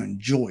ready to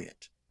enjoy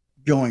it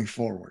going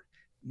forward.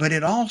 But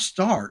it all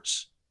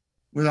starts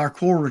with our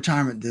core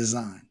retirement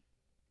design.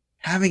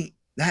 Having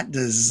that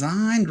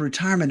designed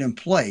retirement in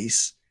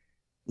place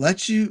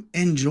lets you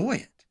enjoy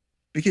it,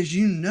 because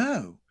you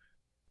know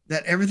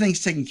that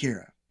everything's taken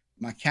care of.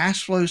 My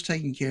cash flow is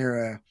taken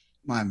care of.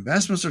 My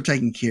investments are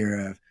taken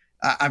care of.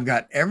 I've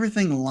got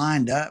everything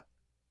lined up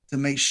to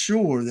make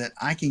sure that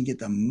I can get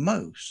the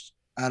most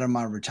out of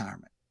my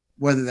retirement,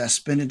 whether that's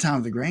spending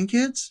time with the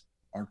grandkids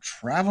or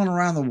traveling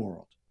around the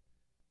world.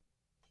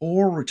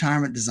 Poor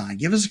retirement design.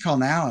 Give us a call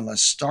now and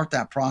let's start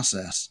that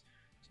process.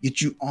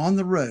 Get you on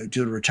the road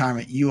to the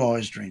retirement you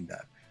always dreamed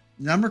of.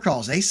 The number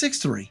calls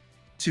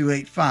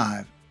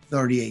 863-285-3815.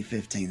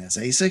 That's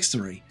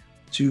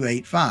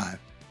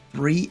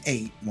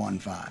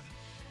 863-285-3815.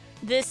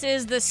 This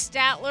is the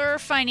Statler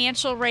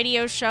Financial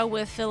Radio Show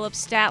with Philip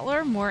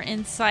Statler. More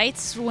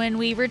insights when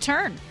we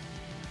return.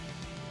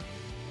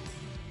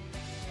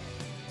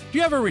 Do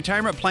you have a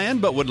retirement plan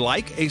but would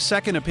like a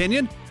second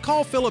opinion?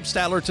 Call Philip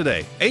Statler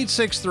today,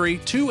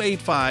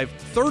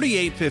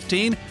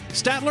 863-285-3815.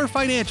 Statler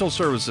Financial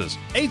Services,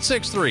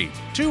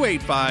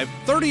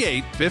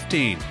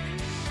 863-285-3815.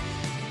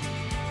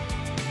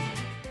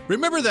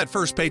 Remember that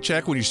first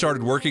paycheck when you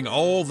started working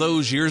all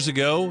those years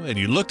ago and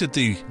you looked at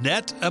the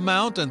net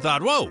amount and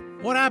thought, whoa,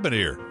 what happened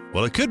here?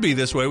 Well, it could be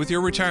this way with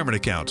your retirement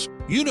accounts.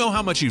 You know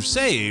how much you've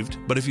saved,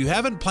 but if you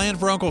haven't planned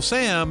for Uncle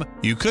Sam,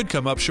 you could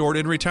come up short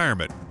in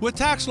retirement. With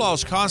tax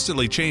laws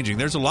constantly changing,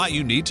 there's a lot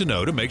you need to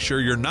know to make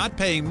sure you're not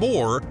paying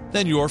more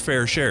than your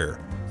fair share.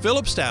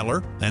 Philip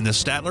Statler and the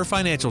Statler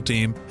Financial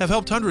Team have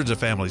helped hundreds of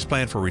families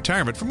plan for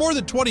retirement for more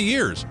than 20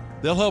 years.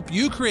 They'll help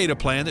you create a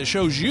plan that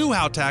shows you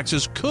how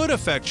taxes could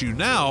affect you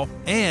now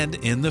and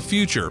in the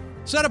future.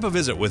 Set up a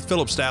visit with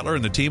Philip Statler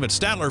and the team at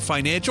Statler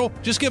Financial.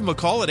 Just give them a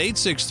call at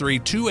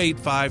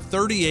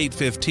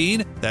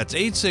 863-285-3815. That's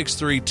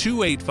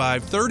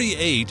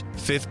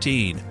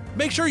 863-285-3815.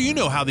 Make sure you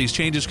know how these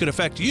changes could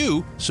affect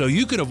you so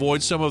you can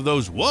avoid some of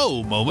those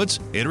whoa moments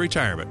in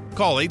retirement.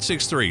 Call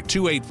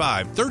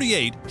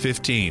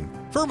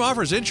 863-285-3815. Firm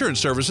offers insurance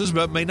services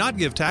but may not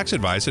give tax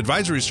advice.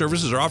 Advisory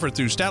services are offered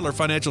through Statler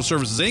Financial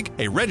Services, Inc.,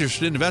 a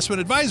registered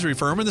investment advisory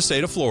firm in the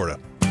state of Florida.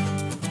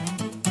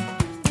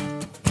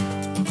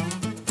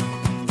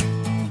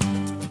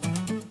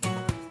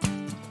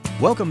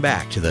 Welcome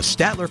back to the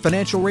Statler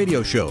Financial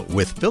Radio Show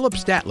with Philip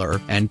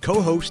Statler and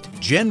co-host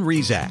Jen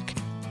Rezac.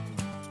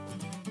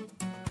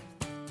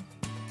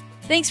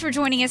 Thanks for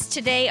joining us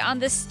today on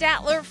the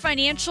Statler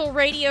Financial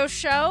Radio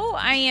Show.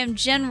 I am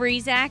Jen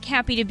Rezac,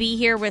 happy to be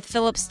here with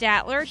Philip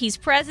Statler. He's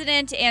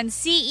president and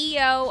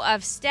CEO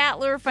of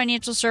Statler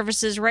Financial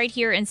Services right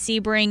here in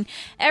Sebring.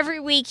 Every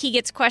week he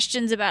gets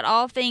questions about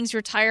all things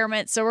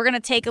retirement, so we're going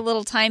to take a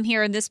little time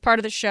here in this part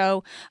of the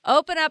show,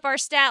 open up our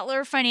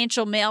Statler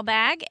Financial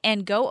mailbag,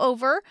 and go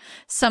over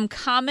some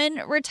common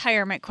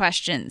retirement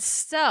questions.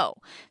 So,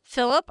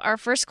 Philip, our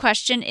first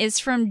question is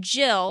from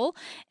Jill,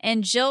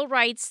 and Jill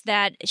writes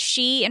that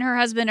she and her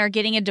husband are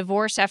getting a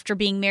divorce after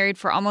being married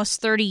for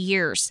almost 30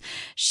 years.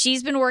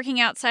 She's been working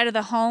outside of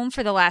the home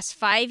for the last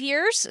 5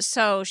 years,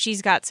 so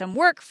she's got some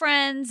work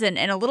friends and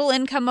a little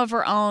income of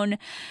her own,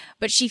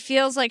 but she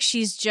feels like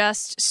she's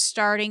just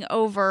starting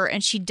over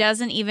and she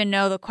doesn't even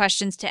know the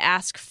questions to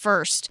ask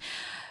first.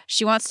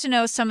 She wants to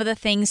know some of the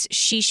things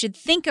she should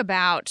think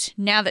about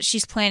now that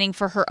she's planning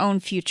for her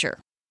own future.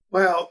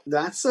 Well,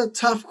 that's a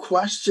tough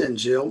question,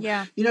 Jill.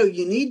 Yeah. You know,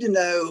 you need to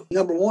know,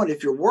 number one,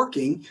 if you're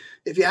working,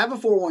 if you have a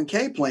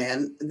 401k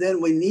plan,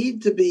 then we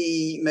need to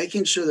be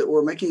making sure that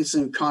we're making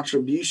some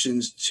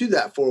contributions to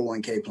that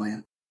 401k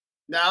plan.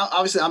 Now,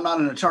 obviously, I'm not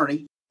an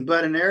attorney,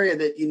 but an area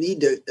that you need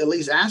to at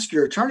least ask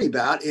your attorney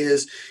about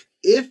is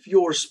if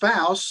your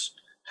spouse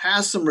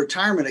has some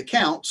retirement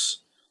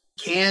accounts,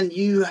 can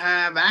you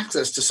have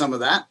access to some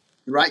of that?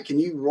 Right? Can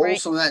you roll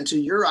some of that into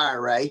your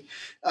IRA?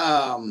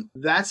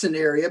 That's an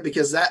area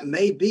because that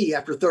may be,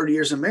 after 30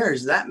 years of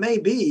marriage, that may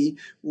be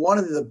one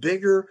of the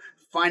bigger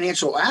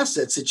financial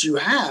assets that you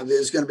have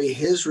is going to be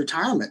his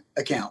retirement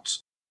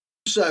accounts.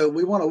 So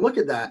we want to look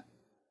at that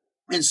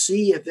and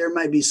see if there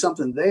may be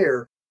something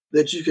there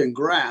that you can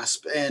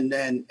grasp and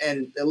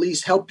at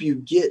least help you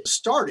get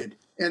started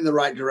in the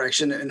right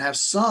direction and have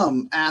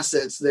some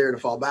assets there to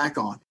fall back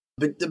on.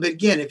 But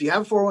again, if you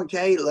have a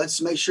 401k,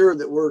 let's make sure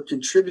that we're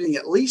contributing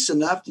at least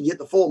enough to get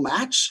the full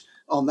match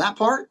on that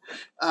part.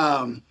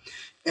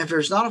 If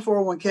there's not a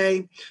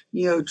 401k,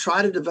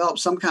 try to develop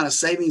some kind of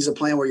savings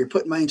plan where you're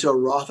putting money into a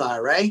Roth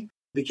IRA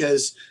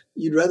because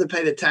you'd rather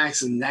pay the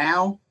taxes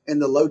now in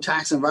the low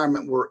tax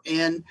environment we're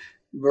in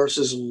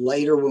versus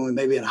later when we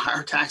may be in a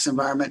higher tax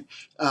environment.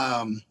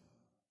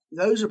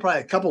 Those are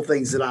probably a couple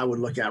things that I would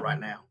look at right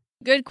now.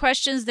 Good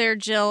questions there,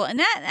 Jill. And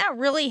that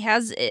really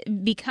has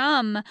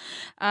become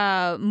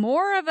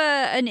more of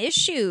an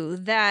issue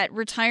that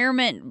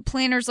retirement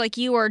planners like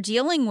you are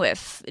dealing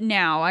with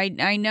now.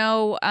 I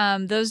know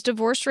those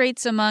divorce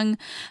rates among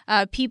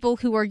people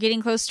who are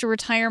getting close to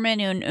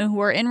retirement and who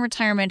are in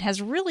retirement has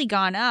really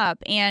gone up.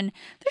 And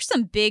there's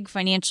some big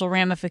financial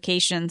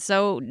ramifications.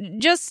 So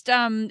just,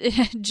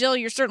 Jill,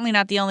 you're certainly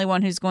not the only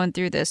one who's going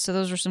through this. So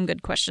those are some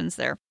good questions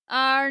there.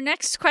 Our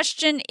next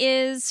question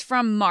is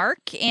from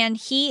Mark, and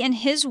he and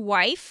his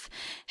wife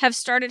have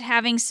started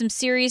having some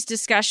serious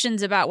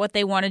discussions about what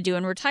they want to do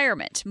in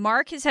retirement.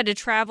 Mark has had to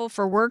travel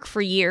for work for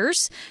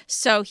years,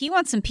 so he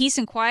wants some peace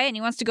and quiet, and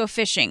he wants to go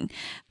fishing.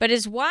 But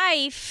his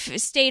wife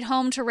stayed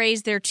home to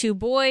raise their 2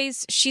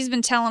 boys. She's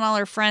been telling all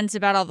her friends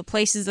about all the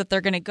places that they're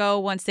going to go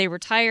once they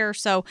retire,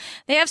 so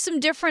they have some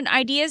different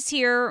ideas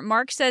here.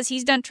 Mark says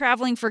he's done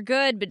traveling for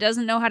good, but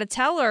doesn't know how to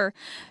tell her.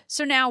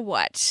 So now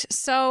what?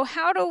 So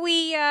how do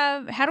we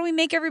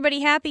make everybody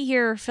happy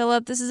here,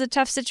 Philip? This is a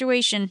tough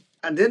situation.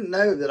 I didn't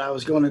know that I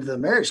was going into the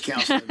marriage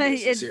counseling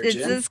business here,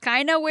 Jen. It's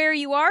kind of where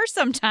you are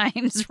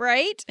sometimes,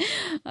 right?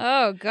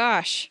 Oh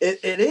gosh,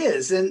 it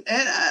is, and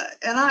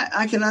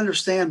I can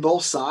understand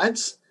both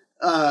sides.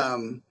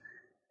 And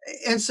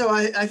so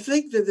I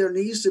think that there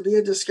needs to be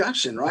a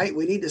discussion, right?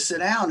 We need to sit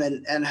down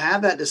and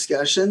have that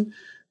discussion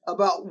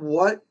about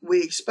what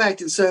we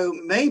expect. And so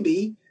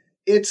maybe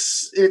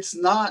it's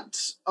not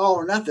all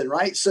or nothing,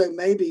 right? So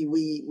maybe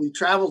we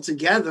travel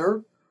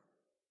together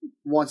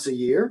once a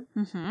year,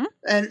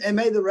 and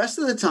maybe the rest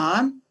of the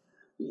time,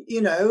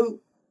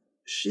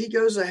 she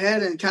goes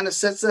ahead and kind of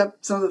sets up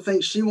some of the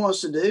things she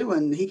wants to do,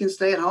 and he can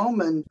stay at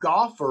home and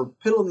golf or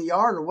piddle in the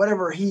yard or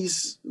whatever he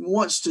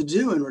wants to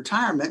do in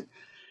retirement.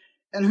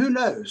 And who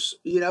knows,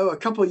 a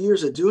couple of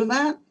years of doing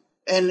that,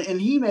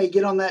 and he may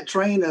get on that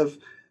train of,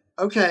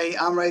 okay,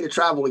 I'm ready to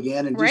travel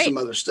again and do some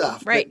other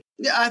stuff. Right.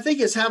 But, yeah, I think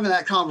it's having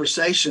that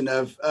conversation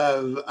of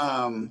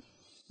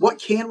what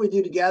can we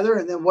do together,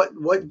 and then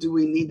what do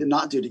we need to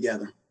not do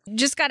together.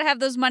 Just got to have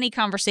those money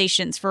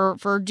conversations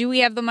for do we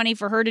have the money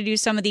for her to do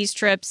some of these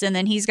trips, and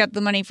then he's got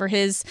the money for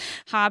his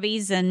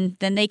hobbies, and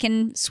then they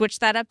can switch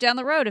that up down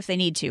the road if they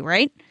need to,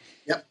 right?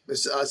 Yep.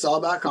 It's all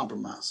about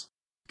compromise.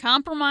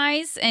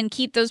 Compromise and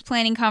keep those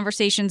planning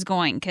conversations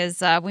going,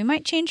 because we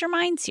might change our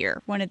minds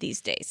here one of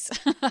these days.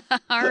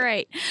 All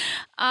right.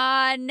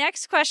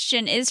 Next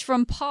question is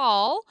from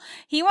Paul.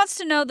 He wants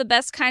to know the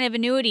best kind of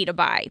annuity to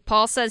buy.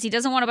 Paul says he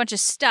doesn't want a bunch of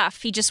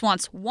stuff. He just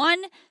wants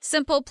one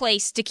simple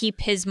place to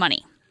keep his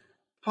money.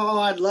 Paul,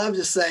 I'd love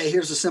to say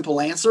here's a simple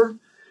answer.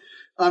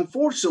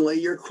 Unfortunately,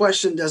 your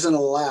question doesn't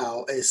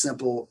allow a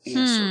simple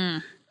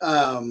answer.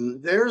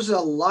 There's a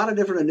lot of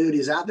different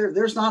annuities out there.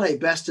 There's not a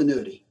best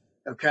annuity,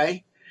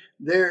 okay?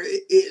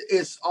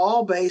 It's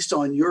all based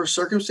on your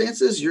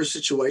circumstances, your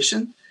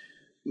situation.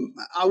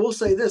 I will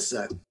say this,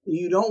 though.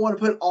 You don't want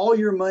to put all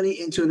your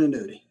money into an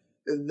annuity.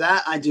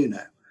 That I do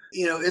know.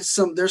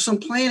 There's some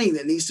planning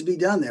that needs to be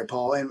done there,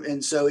 Paul.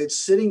 And so it's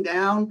sitting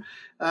down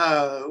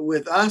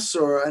with us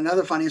or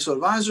another financial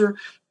advisor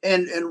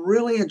and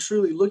really and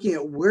truly looking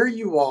at where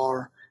you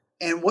are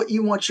and what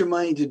you want your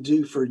money to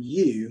do for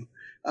you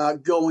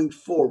going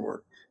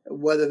forward.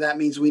 Whether that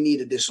means we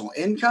need additional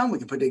income, we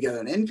can put together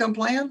an income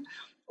plan,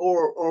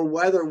 or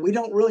whether we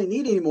don't really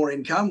need any more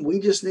income,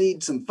 we just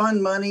need some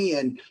fun money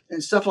and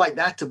stuff like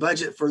that to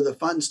budget for the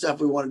fun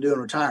stuff we want to do in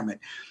retirement.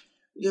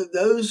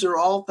 Those are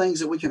all things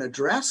that we can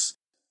address,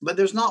 but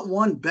there's not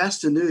one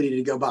best annuity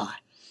to go buy.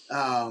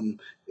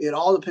 It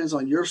all depends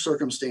on your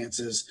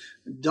circumstances.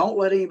 Don't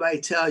let anybody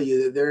tell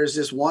you that there's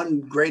this one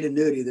great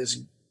annuity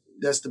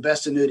that's the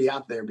best annuity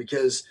out there,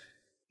 because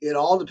it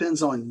all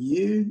depends on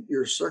you,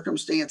 your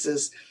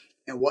circumstances,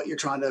 and what you're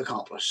trying to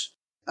accomplish.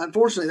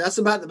 Unfortunately, that's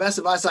about the best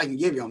advice I can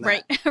give you on that.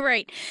 Right,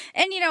 right.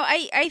 And,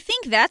 I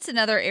think that's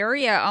another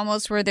area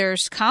almost where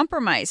there's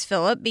compromise,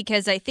 Philip,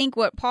 because I think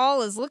what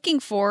Paul is looking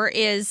for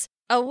is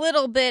a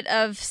little bit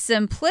of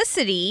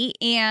simplicity,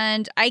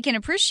 and I can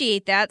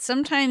appreciate that.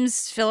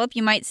 Sometimes, Philip,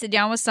 you might sit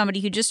down with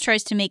somebody who just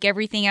tries to make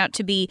everything out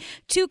to be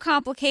too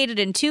complicated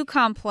and too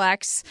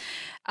complex.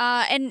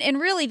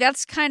 And really,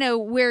 that's kind of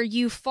where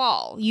you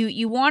fall.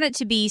 You want it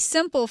to be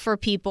simple for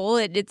people.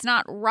 It's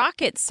not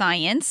rocket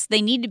science.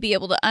 They need to be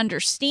able to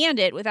understand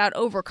it without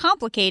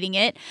overcomplicating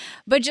it,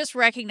 but just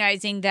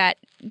recognizing that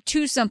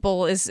too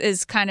simple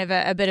is kind of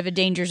a bit of a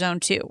danger zone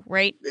too,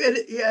 right?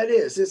 It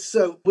is.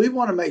 So we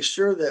want to make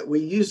sure that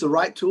we use the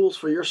right tools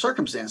for your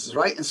circumstances,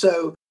 right? And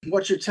so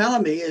what you're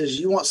telling me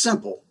is you want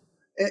simple,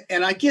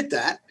 and I get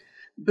that,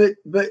 but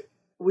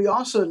we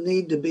also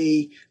need to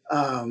be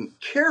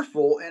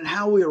careful in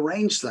how we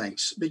arrange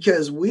things,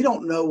 because we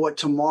don't know what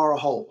tomorrow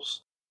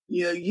holds.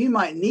 You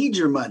might need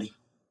your money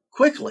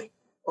quickly,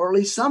 or at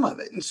least some of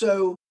it. And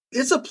so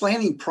it's a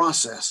planning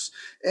process.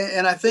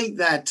 And I think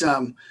that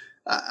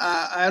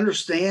I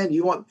understand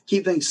you want to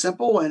keep things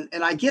simple,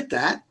 and I get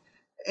that.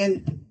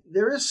 And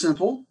there is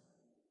simple,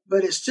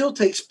 but it still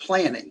takes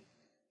planning.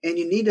 And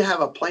you need to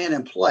have a plan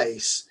in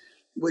place,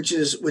 which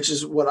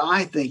is what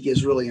I think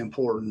is really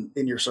important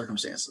in your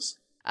circumstances.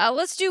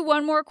 Let's do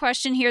one more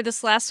question here.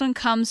 This last one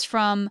comes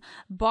from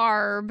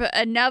Barb.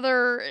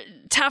 Another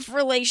tough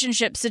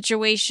relationship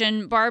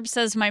situation. Barb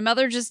says, my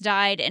mother just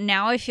died, and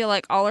now I feel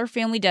like all our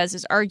family does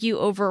is argue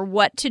over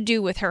what to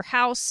do with her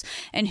house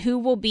and who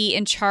will be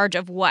in charge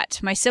of what.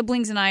 My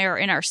siblings and I are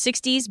in our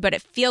 60s, but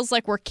it feels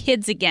like we're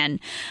kids again.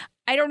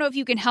 I don't know if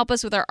you can help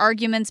us with our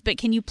arguments, but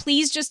can you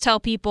please just tell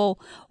people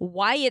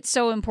why it's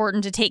so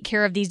important to take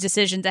care of these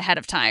decisions ahead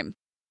of time?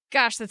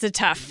 Gosh, that's a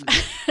tough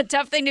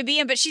thing to be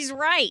in, but she's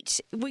right.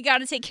 We got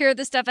to take care of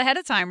this stuff ahead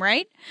of time,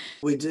 right?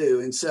 We do.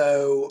 And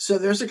so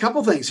there's a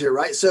couple things here,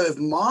 right? So if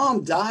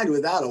mom died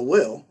without a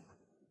will,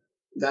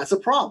 that's a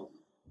problem,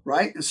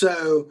 right? And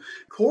so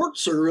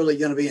courts are really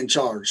going to be in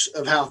charge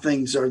of how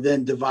things are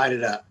then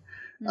divided up.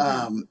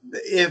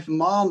 If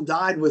mom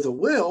died with a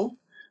will,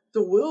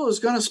 the will is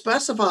going to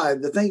specify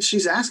the things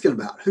she's asking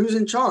about. Who's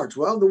in charge?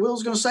 Well, the will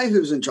is going to say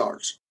who's in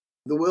charge.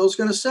 The will is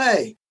going to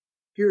say,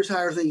 here's how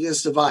everything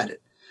gets divided.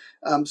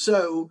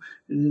 So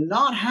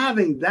not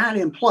having that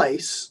in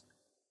place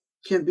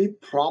can be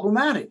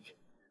problematic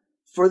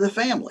for the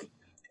family.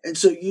 And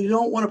so you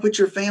don't want to put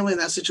your family in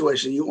that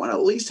situation. You want to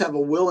at least have a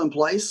will in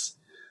place.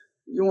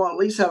 You want to at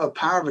least have a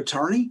power of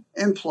attorney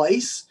in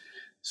place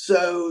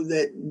so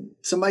that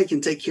somebody can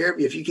take care of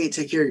you if you can't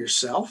take care of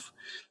yourself.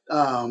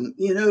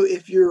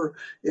 If you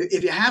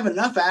have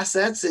enough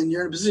assets and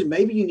you're in a position,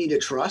 maybe you need a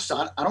trust.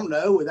 I don't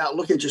know, without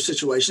looking at your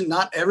situation.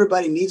 Not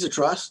everybody needs a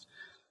trust.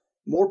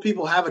 More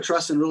people have a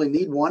trust than really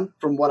need one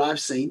from what I've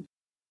seen.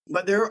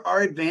 But there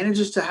are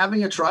advantages to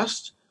having a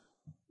trust.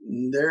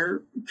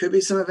 There could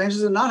be some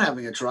advantages of not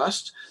having a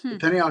trust,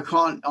 depending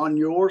on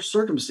your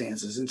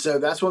circumstances. And so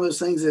that's one of those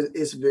things that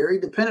is very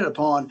dependent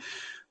upon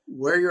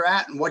where you're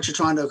at and what you're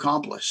trying to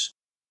accomplish.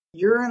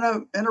 You're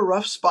in a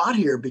rough spot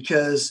here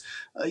because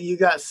you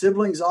got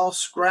siblings all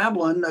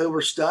scrabbling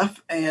over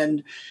stuff,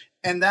 and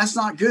that's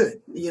not good.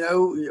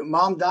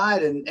 Mom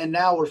died, and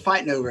now we're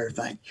fighting over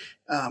everything.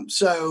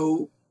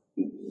 So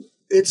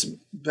it's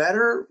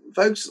better,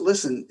 folks.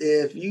 Listen,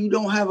 if you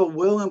don't have a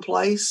will in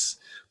place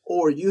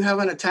or you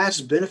haven't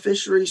attached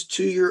beneficiaries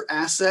to your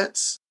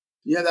assets,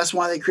 that's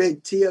why they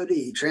create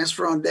TOD,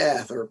 transfer on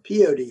death, or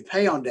POD,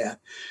 pay on death,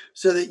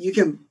 so that you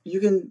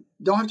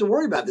don't have to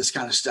worry about this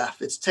kind of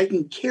stuff. It's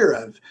taken care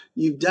of.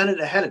 You've done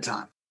it ahead of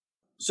time.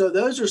 So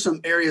those are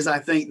some areas I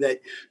think that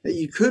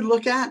you could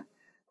look at.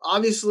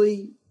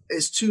 Obviously,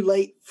 it's too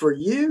late for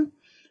you,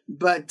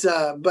 but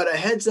a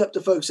heads up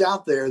to folks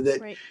out there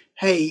that, right,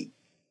 hey,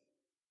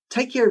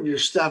 take care of your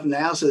stuff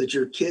now so that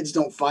your kids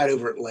don't fight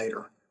over it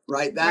later.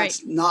 Right.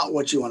 That's not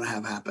what you want to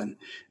have happen.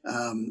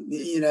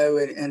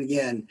 And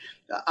again,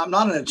 I'm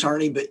not an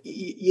attorney, but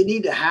you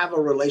need to have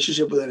a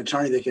relationship with an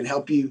attorney that can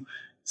help you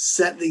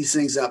set these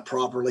things up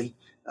properly,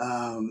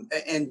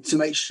 and to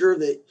make sure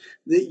that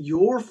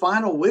your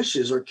final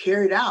wishes are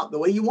carried out the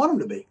way you want them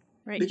to be.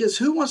 Right. Because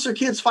who wants their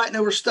kids fighting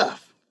over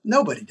stuff?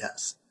 Nobody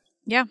does.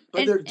 Yeah.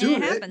 But they're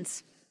doing it.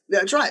 Happens.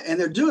 That's right. And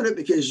they're doing it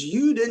because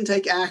you didn't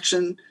take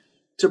action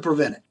to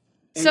prevent it.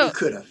 And you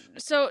could have.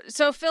 So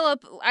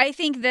Philip, I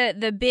think that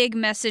the big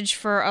message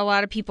for a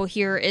lot of people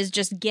here is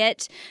just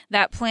get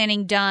that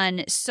planning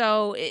done.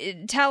 So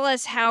tell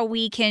us how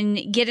we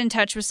can get in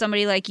touch with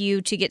somebody like you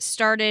to get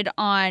started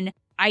on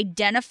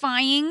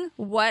identifying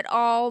what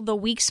all the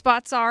weak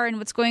spots are and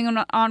what's going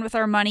on with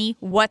our money,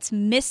 what's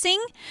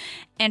missing,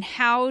 and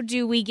how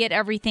do we get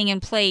everything in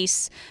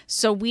place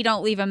so we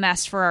don't leave a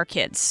mess for our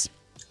kids.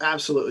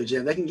 Absolutely,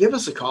 Jen. They can give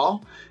us a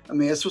call. I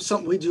mean, that's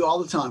something we do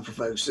all the time for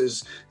folks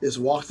is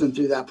walk them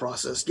through that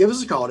process. Give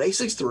us a call at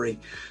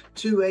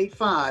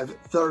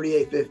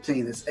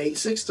 863-285-3815. That's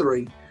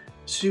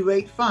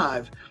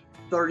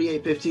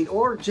 863-285-3815.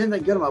 Or, Jen, they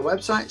can go to my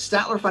website,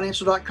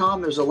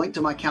 statlerfinancial.com. There's a link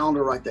to my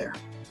calendar right there.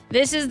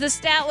 This is the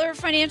Statler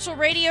Financial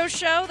Radio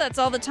Show. That's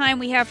all the time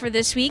we have for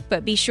this week,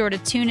 but be sure to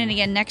tune in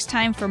again next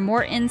time for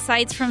more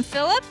insights from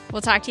Philip.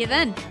 We'll talk to you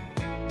then.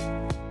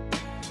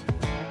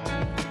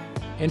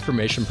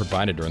 Information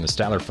provided during the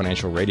Statler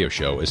Financial Radio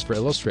Show is for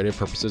illustrative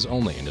purposes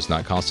only and does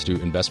not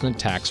constitute investment,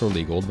 tax, or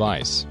legal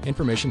advice.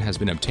 Information has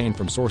been obtained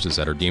from sources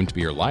that are deemed to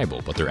be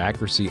reliable, but their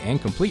accuracy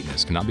and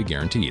completeness cannot be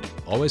guaranteed.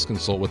 Always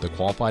consult with a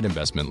qualified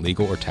investment,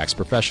 legal, or tax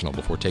professional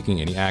before taking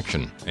any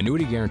action.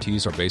 Annuity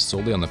guarantees are based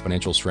solely on the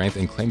financial strength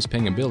and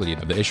claims-paying ability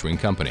of the issuing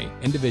company.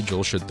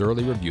 Individuals should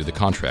thoroughly review the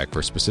contract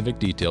for specific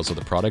details of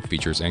the product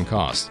features and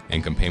costs.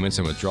 Income payments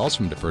and withdrawals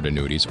from deferred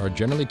annuities are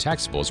generally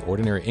taxable as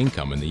ordinary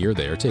income in the year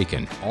they are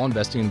taken. All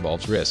investing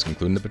involves risk,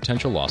 including the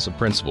potential loss of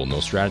principal. No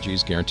strategy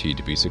is guaranteed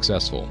to be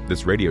successful.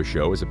 This radio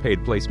show is a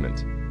paid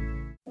placement.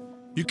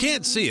 You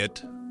can't see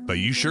it, but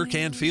you sure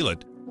can feel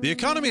it. The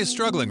economy is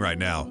struggling right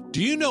now.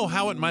 Do you know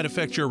how it might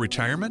affect your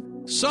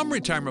retirement? Some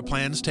retirement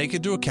plans take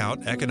into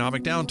account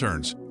economic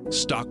downturns,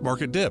 stock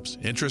market dips,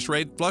 interest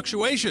rate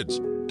fluctuations.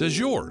 Does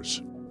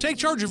yours? Take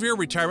charge of your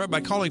retirement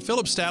by calling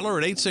Philip Statler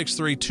at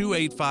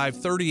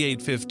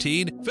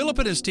 863-285-3815. Philip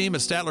and his team at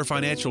Statler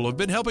Financial have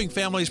been helping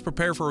families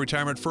prepare for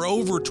retirement for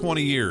over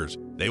 20 years.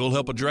 They will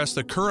help address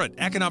the current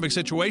economic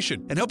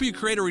situation and help you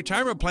create a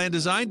retirement plan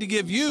designed to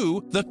give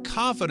you the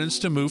confidence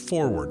to move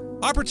forward.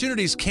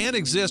 Opportunities can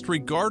exist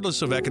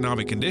regardless of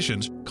economic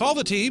conditions. Call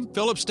the team,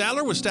 Philip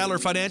Statler with Statler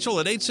Financial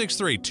at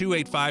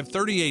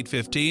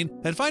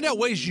 863-285-3815 and find out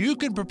ways you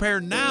can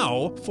prepare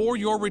now for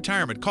your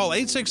retirement. Call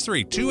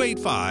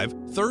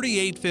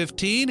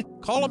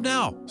 863-285-3815. Call them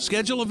now.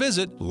 Schedule a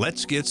visit.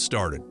 Let's get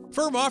started.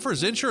 Firm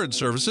offers insurance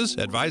services.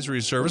 Advisory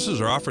services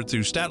are offered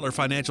through Statler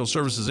Financial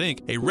Services,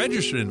 Inc., a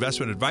registered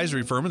investment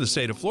advisory firm in the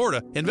state of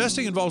Florida.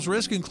 Investing involves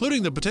risk,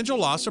 including the potential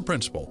loss of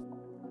principal.